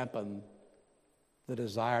dampen the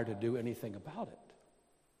desire to do anything about it.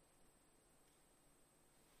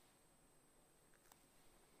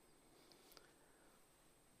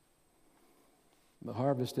 The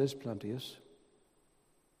harvest is plenteous.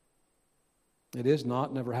 It is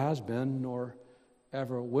not, never has been, nor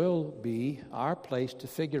ever will be our place to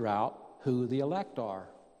figure out who the elect are.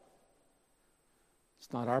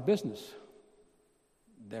 It's not our business.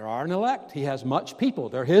 There are an elect. He has much people.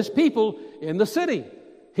 They're his people in the city.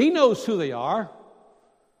 He knows who they are.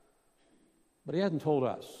 But he hasn't told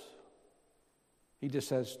us. He just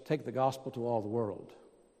says, take the gospel to all the world.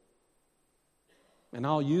 And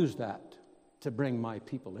I'll use that to bring my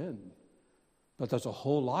people in. But there's a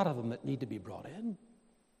whole lot of them that need to be brought in.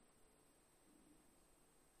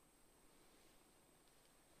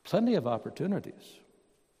 Plenty of opportunities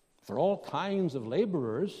for all kinds of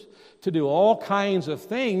laborers to do all kinds of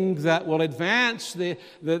things that will advance the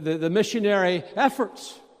missionary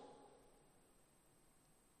efforts.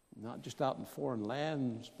 Not just out in foreign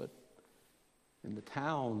lands, but in the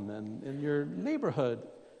town and in your neighborhood.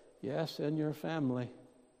 Yes, in your family.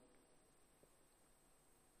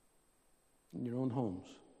 in your own homes.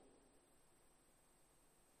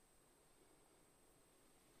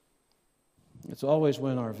 It's always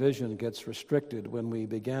when our vision gets restricted, when we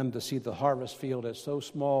begin to see the harvest field as so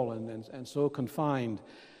small and so confined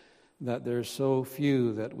that there's so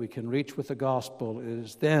few that we can reach with the gospel, it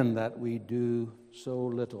is then that we do so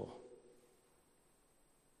little.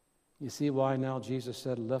 You see why now Jesus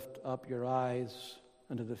said, lift up your eyes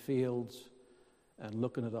into the fields and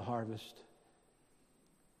look into the harvest.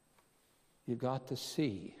 You've got to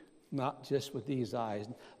see, not just with these eyes.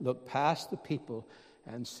 Look past the people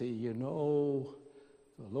and see, the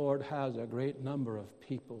Lord has a great number of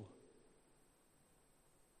people.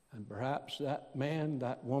 And perhaps that man,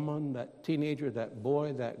 that woman, that teenager, that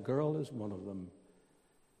boy, that girl is one of them.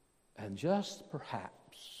 And just perhaps,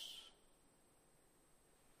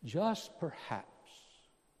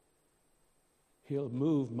 He'll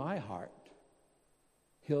move my heart.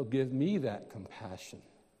 He'll give me that compassion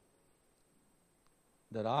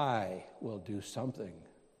that I will do something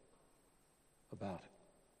about it.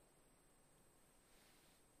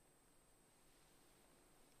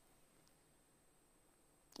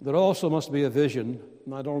 There also must be a vision,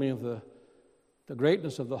 not only of the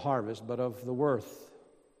greatness of the harvest, but of the worth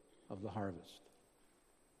of the harvest.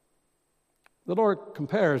 The Lord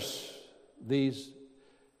compares these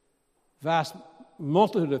vast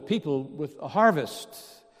multitude of people with a harvest.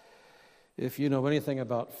 If you know anything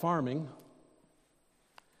about farming,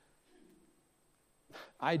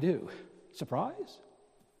 I do. Surprise?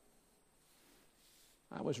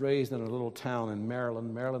 I was raised in a little town in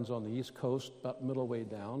Maryland. Maryland's on the East Coast, about middle way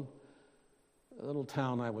down. The little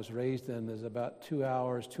town I was raised in is about 2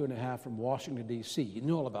 hours, 2.5 from Washington, D.C. You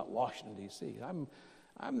know all about Washington, D.C.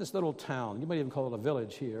 I'm this little town. You might even call it a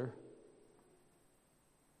village here.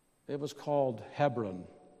 It was called Hebron.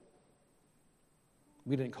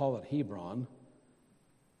 We didn't call it Hebron.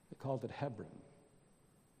 They called it Hebron.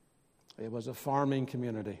 It was a farming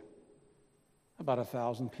community, about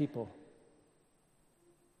 1,000 people.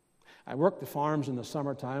 I worked the farms in the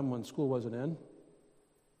summertime when school wasn't in,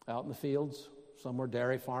 out in the fields. Some were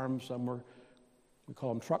dairy farms, some were, we call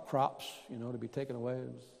them truck crops, to be taken away.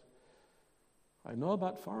 I know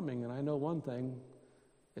about farming, and I know one thing.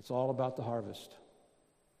 It's all about the harvest.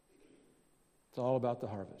 It's all about the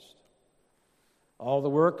harvest. All the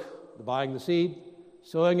work, the buying the seed,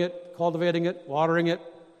 sowing it, cultivating it, watering it.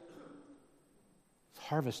 It's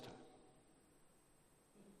harvest.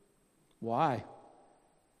 Why?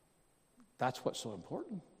 That's what's so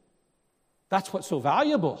important. That's what's so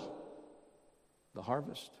valuable. The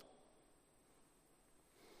harvest.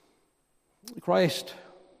 Christ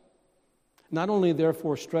not only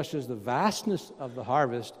therefore stresses the vastness of the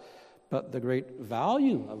harvest, but the great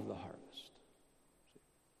value of the harvest.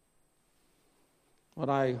 What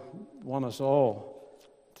I want us all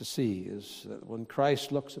to see is that when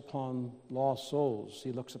Christ looks upon lost souls,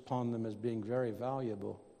 He looks upon them as being very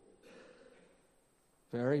valuable,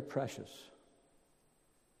 very precious.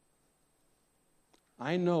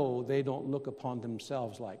 I know they don't look upon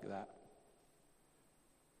themselves like that.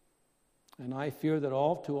 And I fear that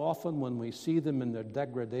all too often when we see them in their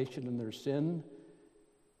degradation and their sin,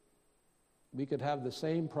 we could have the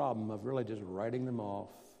same problem of really just writing them off.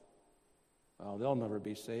 Well, they'll never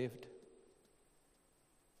be saved.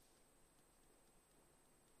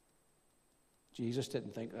 Jesus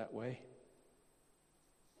didn't think that way.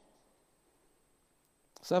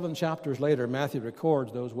 7 chapters later, Matthew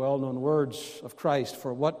records those well-known words of Christ,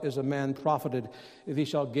 "For what is a man profited if he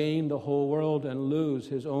shall gain the whole world and lose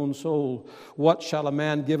his own soul? What shall a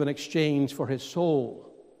man give in exchange for his soul?"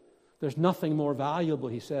 There's nothing more valuable,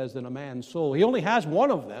 he says, than a man's soul. He only has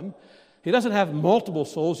one of them. He doesn't have multiple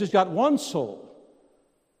souls. He's got one soul.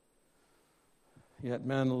 Yet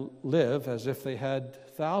men live as if they had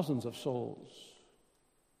thousands of souls.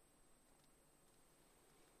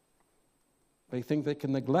 They think they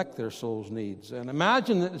can neglect their soul's needs and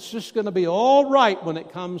imagine that it's just going to be all right when it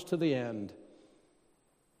comes to the end.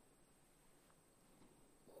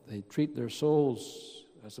 They treat their souls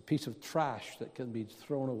as a piece of trash that can be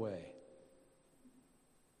thrown away.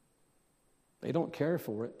 They don't care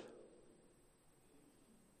for it.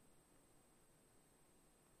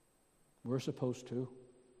 We're supposed to.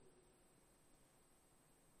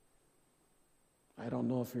 I don't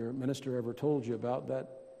know if your minister ever told you about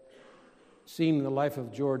that scene in the life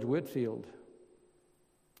of George Whitefield.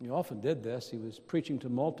 He often did this. He was preaching to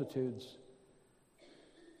multitudes.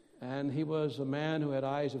 And he was a man who had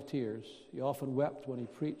eyes of tears. He often wept when he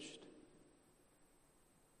preached.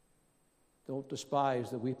 Don't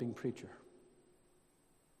despise the weeping preacher.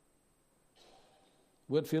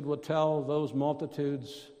 Whitefield would tell those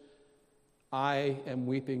multitudes, I am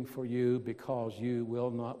weeping for you because you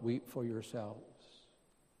will not weep for yourselves.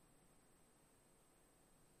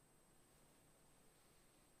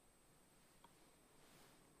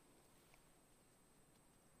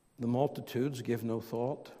 The multitudes give no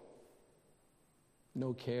thought,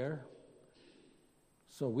 no care,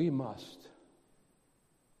 so we must.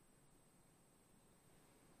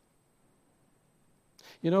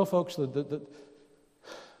 You know, folks,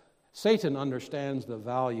 Satan understands the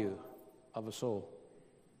value of a soul.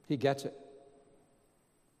 He gets it.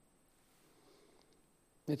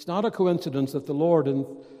 It's not a coincidence that the Lord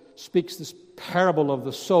speaks this parable of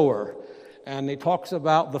the sower, and he talks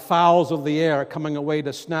about the fowls of the air coming away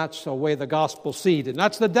to snatch away the gospel seed. And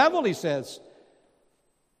that's the devil, he says.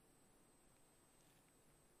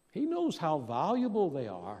 He knows how valuable they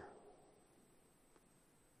are,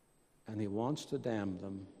 and he wants to damn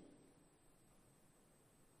them.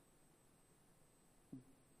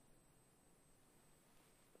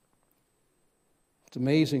 It's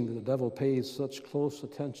amazing that the devil pays such close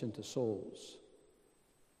attention to souls,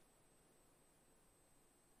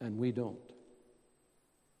 and we don't.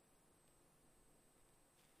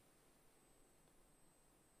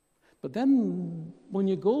 But then when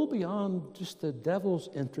you go beyond just the devil's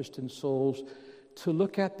interest in souls to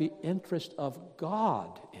look at the interest of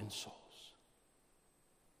God in souls.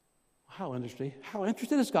 How interesting. How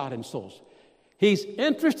interested is God in souls? He's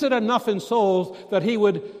interested enough in souls that he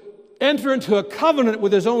would enter into a covenant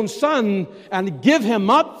with his own Son and give him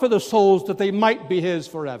up for the souls that they might be his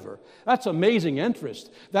forever. That's amazing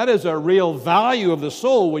interest. That is a real value of the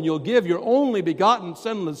soul when you'll give your only begotten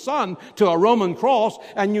sinless Son to a Roman cross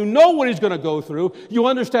and you know what he's going to go through. You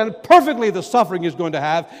understand perfectly the suffering he's going to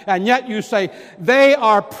have, and yet you say, they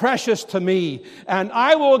are precious to me, and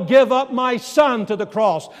I will give up my Son to the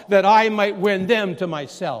cross that I might win them to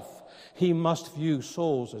myself. He must view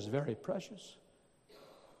souls as very precious.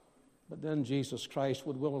 But then Jesus Christ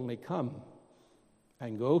would willingly come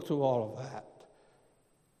and go through all of that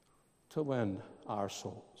to win our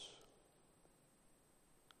souls.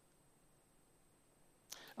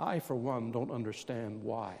 I, for one, don't understand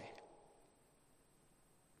why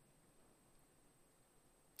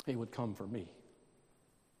he would come for me.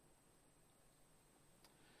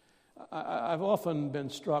 I've often been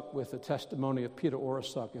struck with the testimony of Peter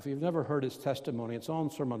Orsuck. If you've never heard his testimony, it's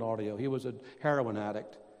on sermon audio. He was a heroin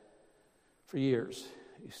addict for years.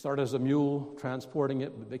 He started as a mule, transporting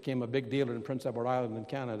it, but became a big dealer in Prince Edward Island in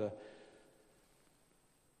Canada.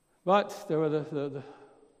 But there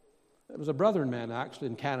was a brethren man, actually,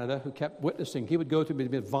 in Canada who kept witnessing. He would go to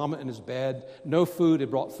he'd vomit in his bed, no food. He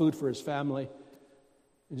brought food for his family.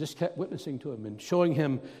 And just kept witnessing to him and showing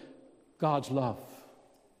him God's love.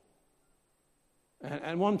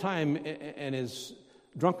 And one time in his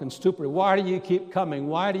drunken stupor, why do you keep coming?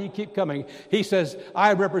 Why do you keep coming? He says,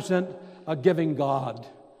 I represent a giving God,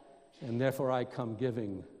 and therefore I come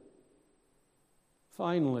giving.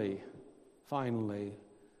 Finally,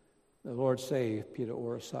 the Lord saved Peter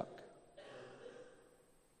Orsuck.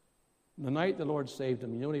 The night the Lord saved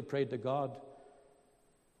him, you know what he prayed to God?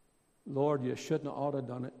 Lord, you shouldn't have ought to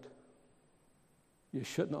done it. You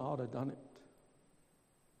shouldn't have ought to done it.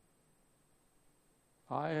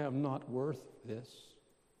 I am not worth this.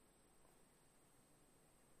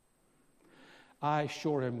 I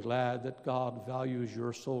sure am glad that God values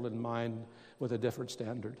your soul and mine with a different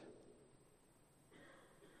standard.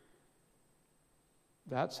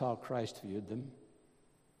 That's how Christ viewed them.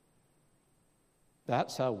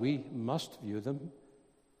 That's how we must view them.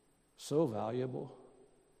 So valuable.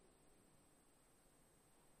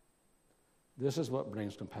 This is what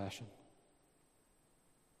brings compassion.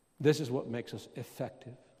 This is what makes us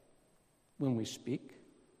effective when we speak.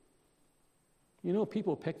 You know,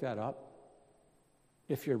 people pick that up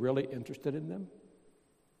if you're really interested in them.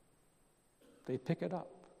 They pick it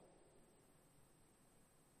up.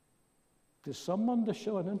 There's someone to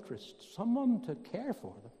show an interest, someone to care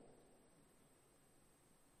for them.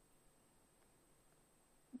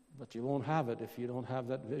 But you won't have it if you don't have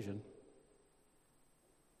that vision.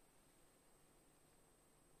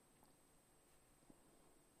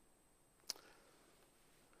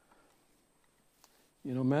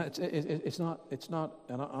 You know, Matt, it's not,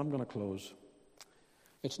 and I'm going to close.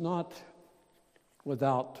 It's not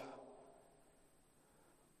without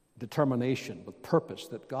determination, with purpose,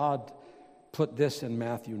 that God put this in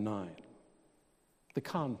Matthew 9. The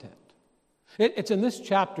content. It's in this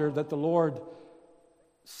chapter that the Lord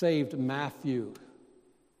saved Matthew,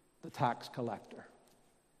 the tax collector.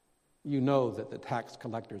 You know that the tax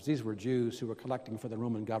collectors, these were Jews who were collecting for the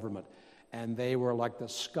Roman government, and they were like the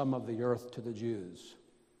scum of the earth to the Jews.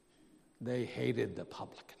 They hated the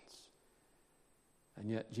publicans. And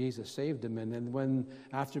yet Jesus saved him. And then when,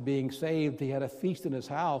 after being saved, he had a feast in his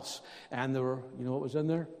house, and there were, you know what was in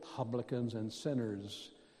there? Publicans and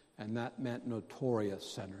sinners. And that meant notorious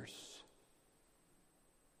sinners.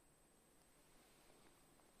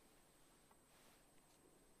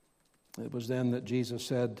 It was then that Jesus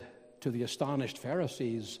said to the astonished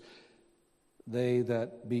Pharisees, "They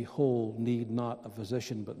that be whole need not a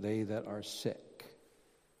physician, but they that are sick.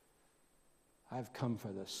 I've come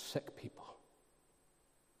for the sick people."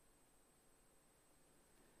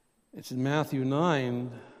 It's in Matthew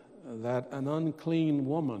 9 that an unclean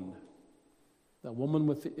woman, the woman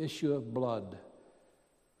with the issue of blood,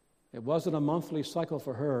 it wasn't a monthly cycle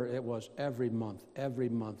for her, it was every month, every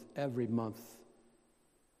month, every month.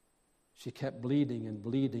 She kept bleeding and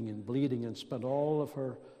bleeding and bleeding and spent all of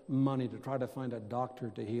her money to try to find a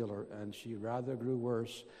doctor to heal her, and she rather grew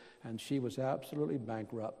worse, and she was absolutely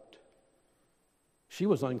bankrupt. She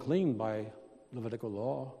was unclean by Levitical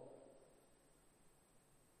law,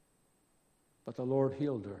 but the Lord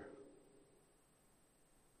healed her.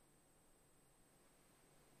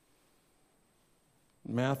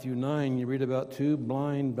 In Matthew 9, you read about two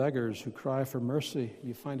blind beggars who cry for mercy.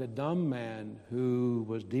 You find a dumb man who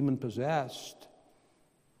was demon-possessed.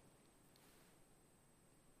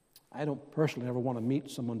 I don't personally ever want to meet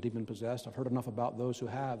someone demon-possessed. I've heard enough about those who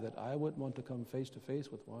have that I wouldn't want to come face to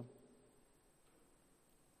face with one.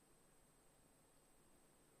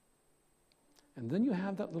 And then you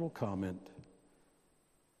have that little comment.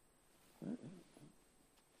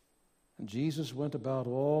 And Jesus went about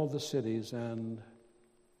all the cities and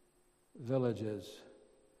villages.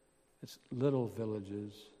 It's little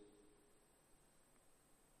villages,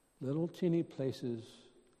 little teeny places,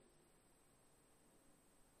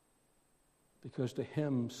 because to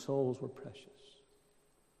him souls were precious.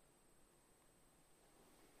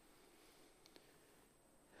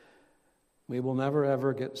 We will never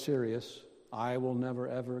ever get serious. I will never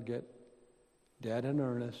ever get dead in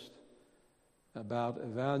earnest about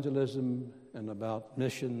evangelism and about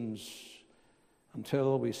missions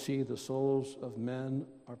until we see the souls of men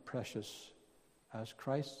are precious as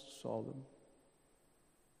Christ saw them.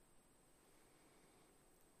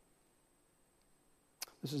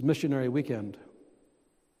 This is Missionary Weekend.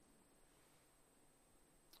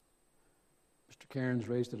 Mr. Cairns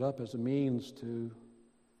raised it up as a means to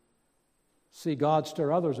see God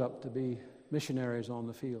stir others up to be missionaries on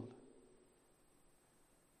the field.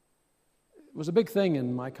 It was a big thing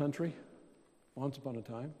in my country once upon a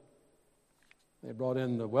time. They brought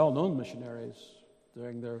in the well-known missionaries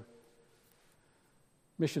during their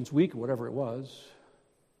missions week, or whatever it was,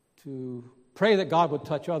 to pray that God would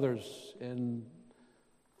touch others in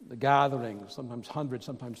the gatherings, sometimes hundreds,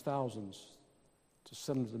 sometimes thousands, to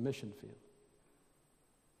send them to the mission field.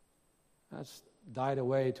 That's died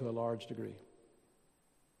away to a large degree.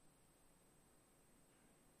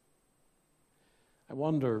 I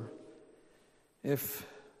wonder if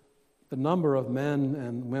the number of men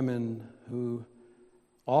and women who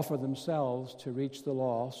offer themselves to reach the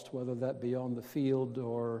lost, whether that be on the field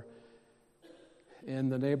or in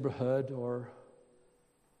the neighborhood or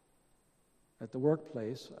at the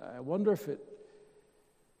workplace, I wonder if it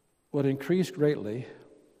would increase greatly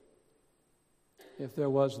if there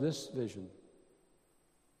was this vision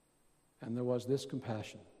and there was this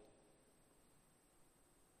compassion.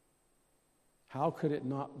 How could it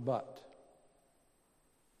not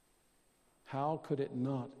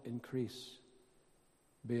increase,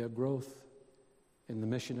 be a growth in the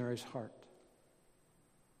missionary's heart,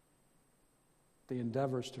 the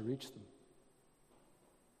endeavors to reach them?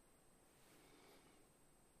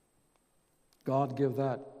 God give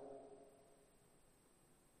that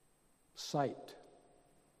sight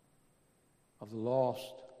of the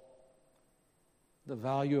lost, the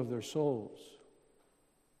value of their souls.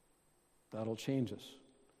 That'll change us.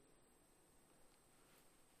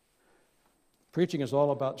 Preaching is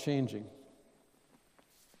all about changing.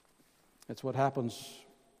 It's what happens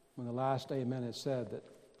when the last amen is said that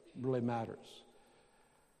really matters.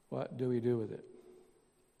 What do we do with it?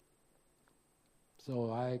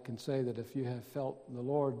 So I can say that if you have felt the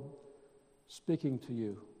Lord speaking to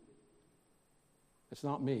you, it's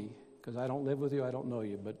not me, because I don't live with you, I don't know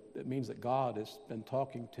you, but it means that God has been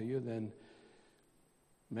talking to you, then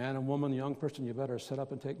man and woman, young person, you better sit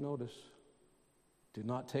up and take notice. Do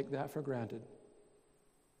not take that for granted.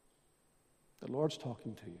 The Lord's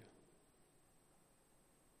talking to you.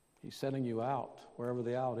 He's sending you out, wherever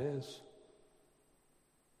the out is.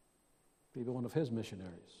 Be one of His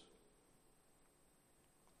missionaries.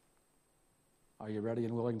 Are you ready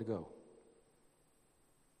and willing to go?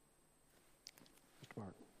 Mr.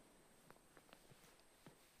 Mark.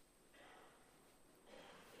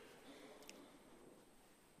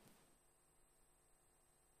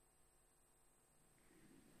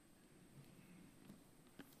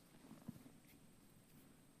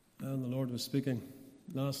 And the Lord was speaking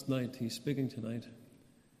last night, He's speaking tonight.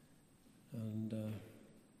 And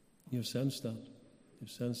you've sensed that.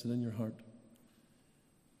 You've sensed it in your heart.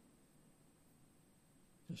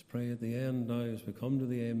 Just pray at the end now, as we come to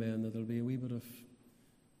the amen, that there'll be a wee bit of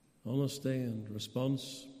honesty and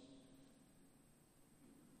response.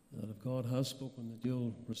 That if God has spoken, that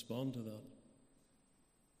you'll respond to that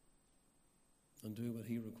and do what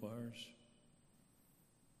He requires.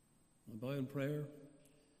 I'll bow in prayer.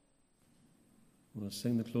 I'm going to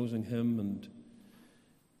sing the closing hymn and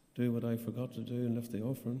do what I forgot to do and lift the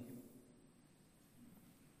offering.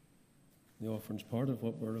 The offering's part of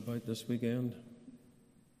what we're about this weekend,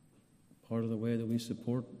 part of the way that we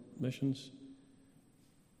support missions.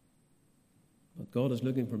 But God is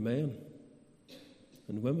looking for men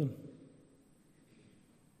and women.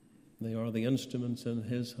 They are the instruments in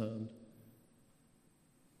His hand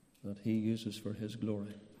that He uses for His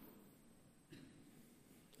glory.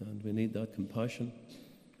 And we need that compassion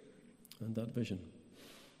and that vision.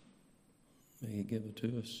 May He give it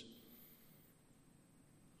to us.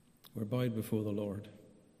 We're bowed before the Lord.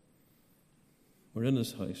 We're in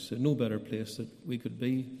His house. There's no better place that we could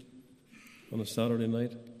be on a Saturday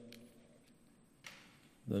night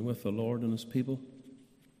than with the Lord and His people.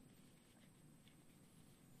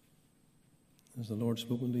 Has the Lord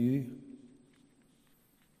spoken to you?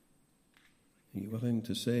 Are you willing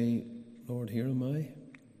to say, Lord, here am I?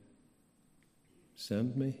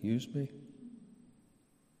 Send me, use me.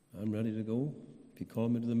 I'm ready to go. If you call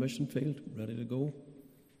me to the mission field, I'm ready to go.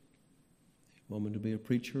 If you want me to be a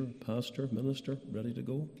preacher, pastor, minister, ready to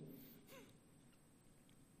go.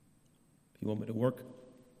 If you want me to work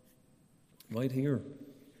right here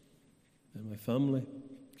in my family,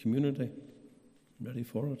 community, I'm ready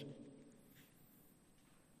for it.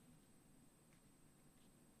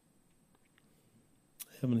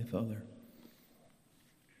 Heavenly Father,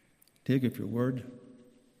 take of your word.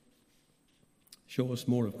 Show us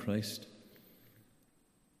more of Christ.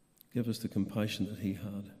 Give us the compassion that He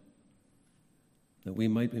had, that we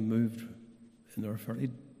might be moved in our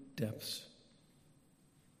very depths,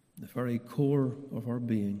 the very core of our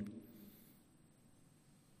being.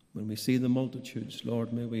 When we see the multitudes,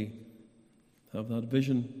 Lord, may we have that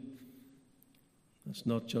vision. That's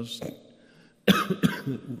not just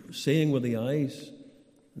seeing with the eyes,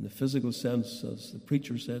 in the physical sense, as the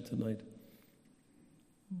preacher said tonight,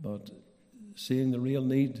 but seeing the real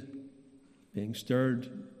need, being stirred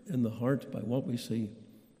in the heart by what we see,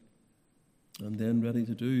 and then ready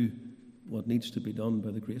to do what needs to be done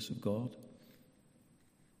by the grace of God.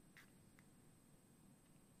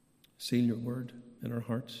 Seal your word in our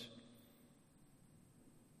hearts.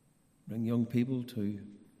 Bring young people to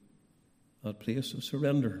that place of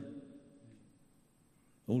surrender.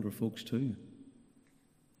 Older folks too.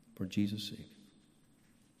 For Jesus' sake.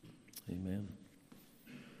 Amen.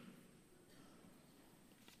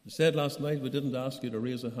 I said last night, we didn't ask you to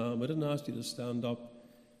raise a hand. We didn't ask you to stand up.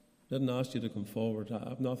 We didn't ask you to come forward. I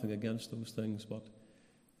have nothing against those things. But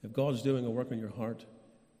if God's doing a work in your heart,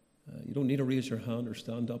 you don't need to raise your hand or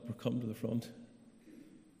stand up or come to the front.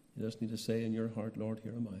 You just need to say in your heart, Lord,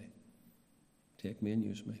 here am I. Take me and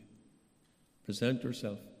use me. Present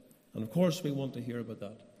yourself. And of course we want to hear about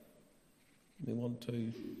that. We want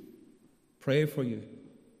to pray for you,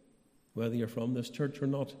 whether you're from this church or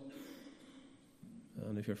not.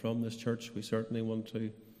 And if you're from this church, we certainly want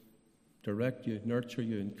to direct you, nurture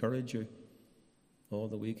you, encourage you all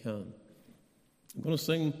that we can. I'm going to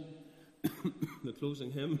sing the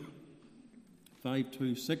closing hymn,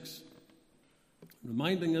 526,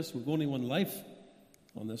 reminding us we've only one life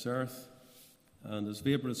on this earth, and as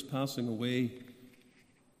vapour is passing away,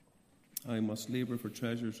 I must labour for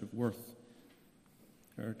treasures of worth,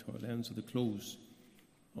 ere to ends of the close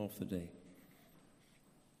of the day.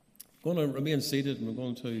 We're going to remain seated, and we're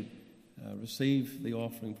going to receive the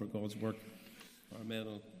offering for God's work. Our men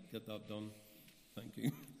will get that done. Thank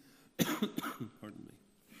you. Pardon me.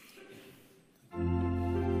 I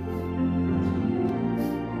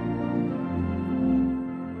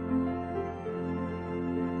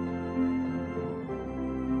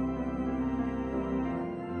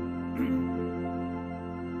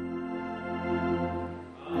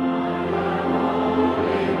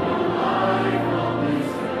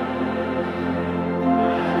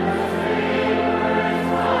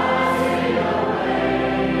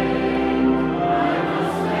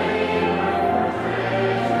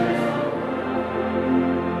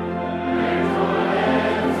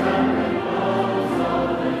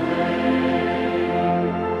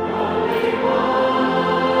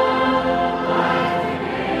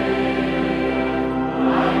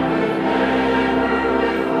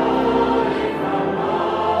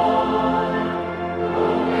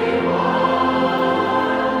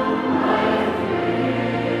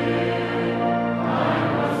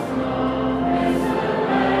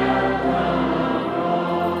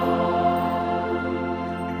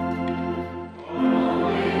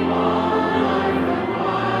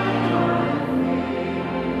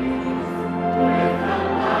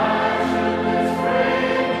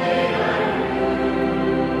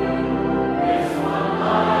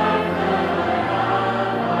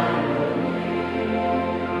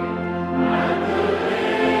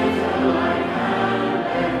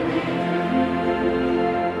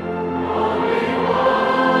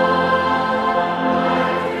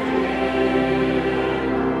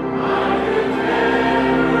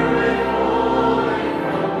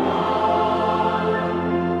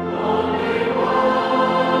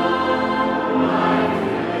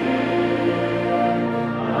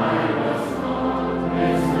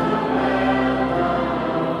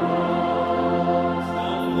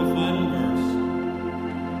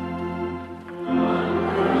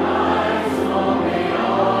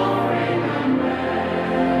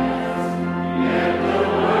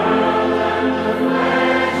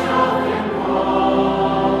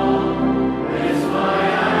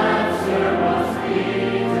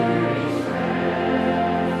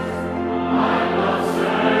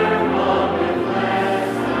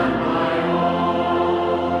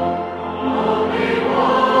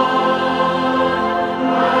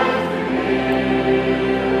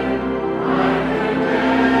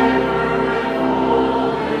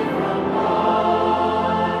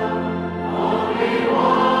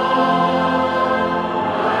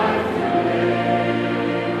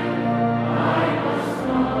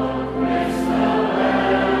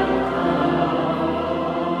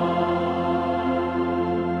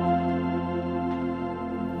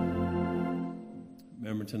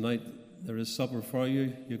tonight there is supper for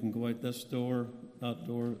you. You can go out this door, that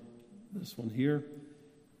door, this one here.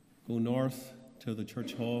 Go north to the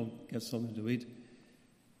church hall, get something to eat.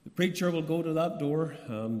 The preacher will go to that door,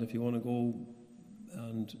 and if you want to go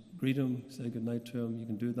and greet him, say good night to him, you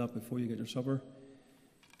can do that before you get your supper.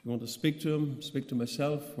 If you want to speak to him, speak to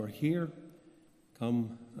myself, we're here.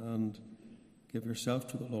 Come and give yourself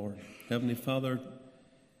to the Lord. Heavenly Father,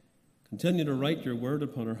 continue to write your word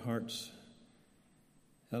upon our hearts.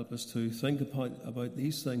 Help us to think about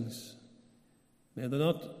these things. May they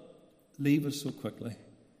not leave us so quickly.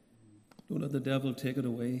 Don't let the devil take it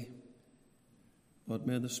away. But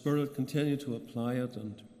may the Spirit continue to apply it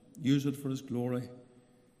and use it for his glory.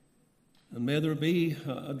 And may there be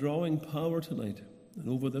a drawing power tonight and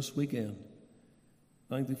over this weekend.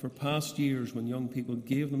 Thank thee for past years when young people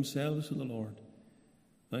gave themselves to the Lord.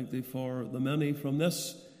 Thank thee for the many from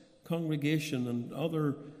this congregation and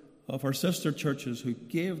other of our sister churches who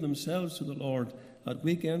gave themselves to the Lord at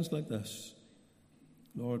weekends like this.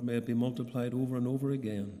 Lord, may it be multiplied over and over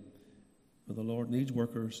again. For the Lord needs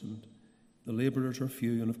workers and the labourers are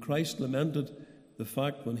few. And if Christ lamented the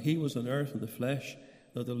fact when he was on earth in the flesh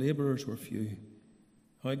that the labourers were few,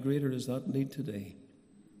 how greater is that need today?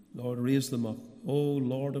 Lord, raise them up. O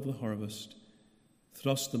Lord of the harvest,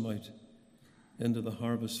 thrust them out into the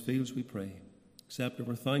harvest fields, we pray. Accept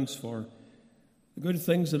our thanks for the good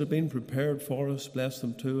things that have been prepared for us. Bless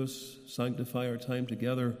them to us. Sanctify our time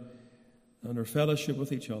together and our fellowship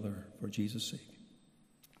with each other for Jesus' sake.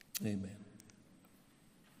 Amen.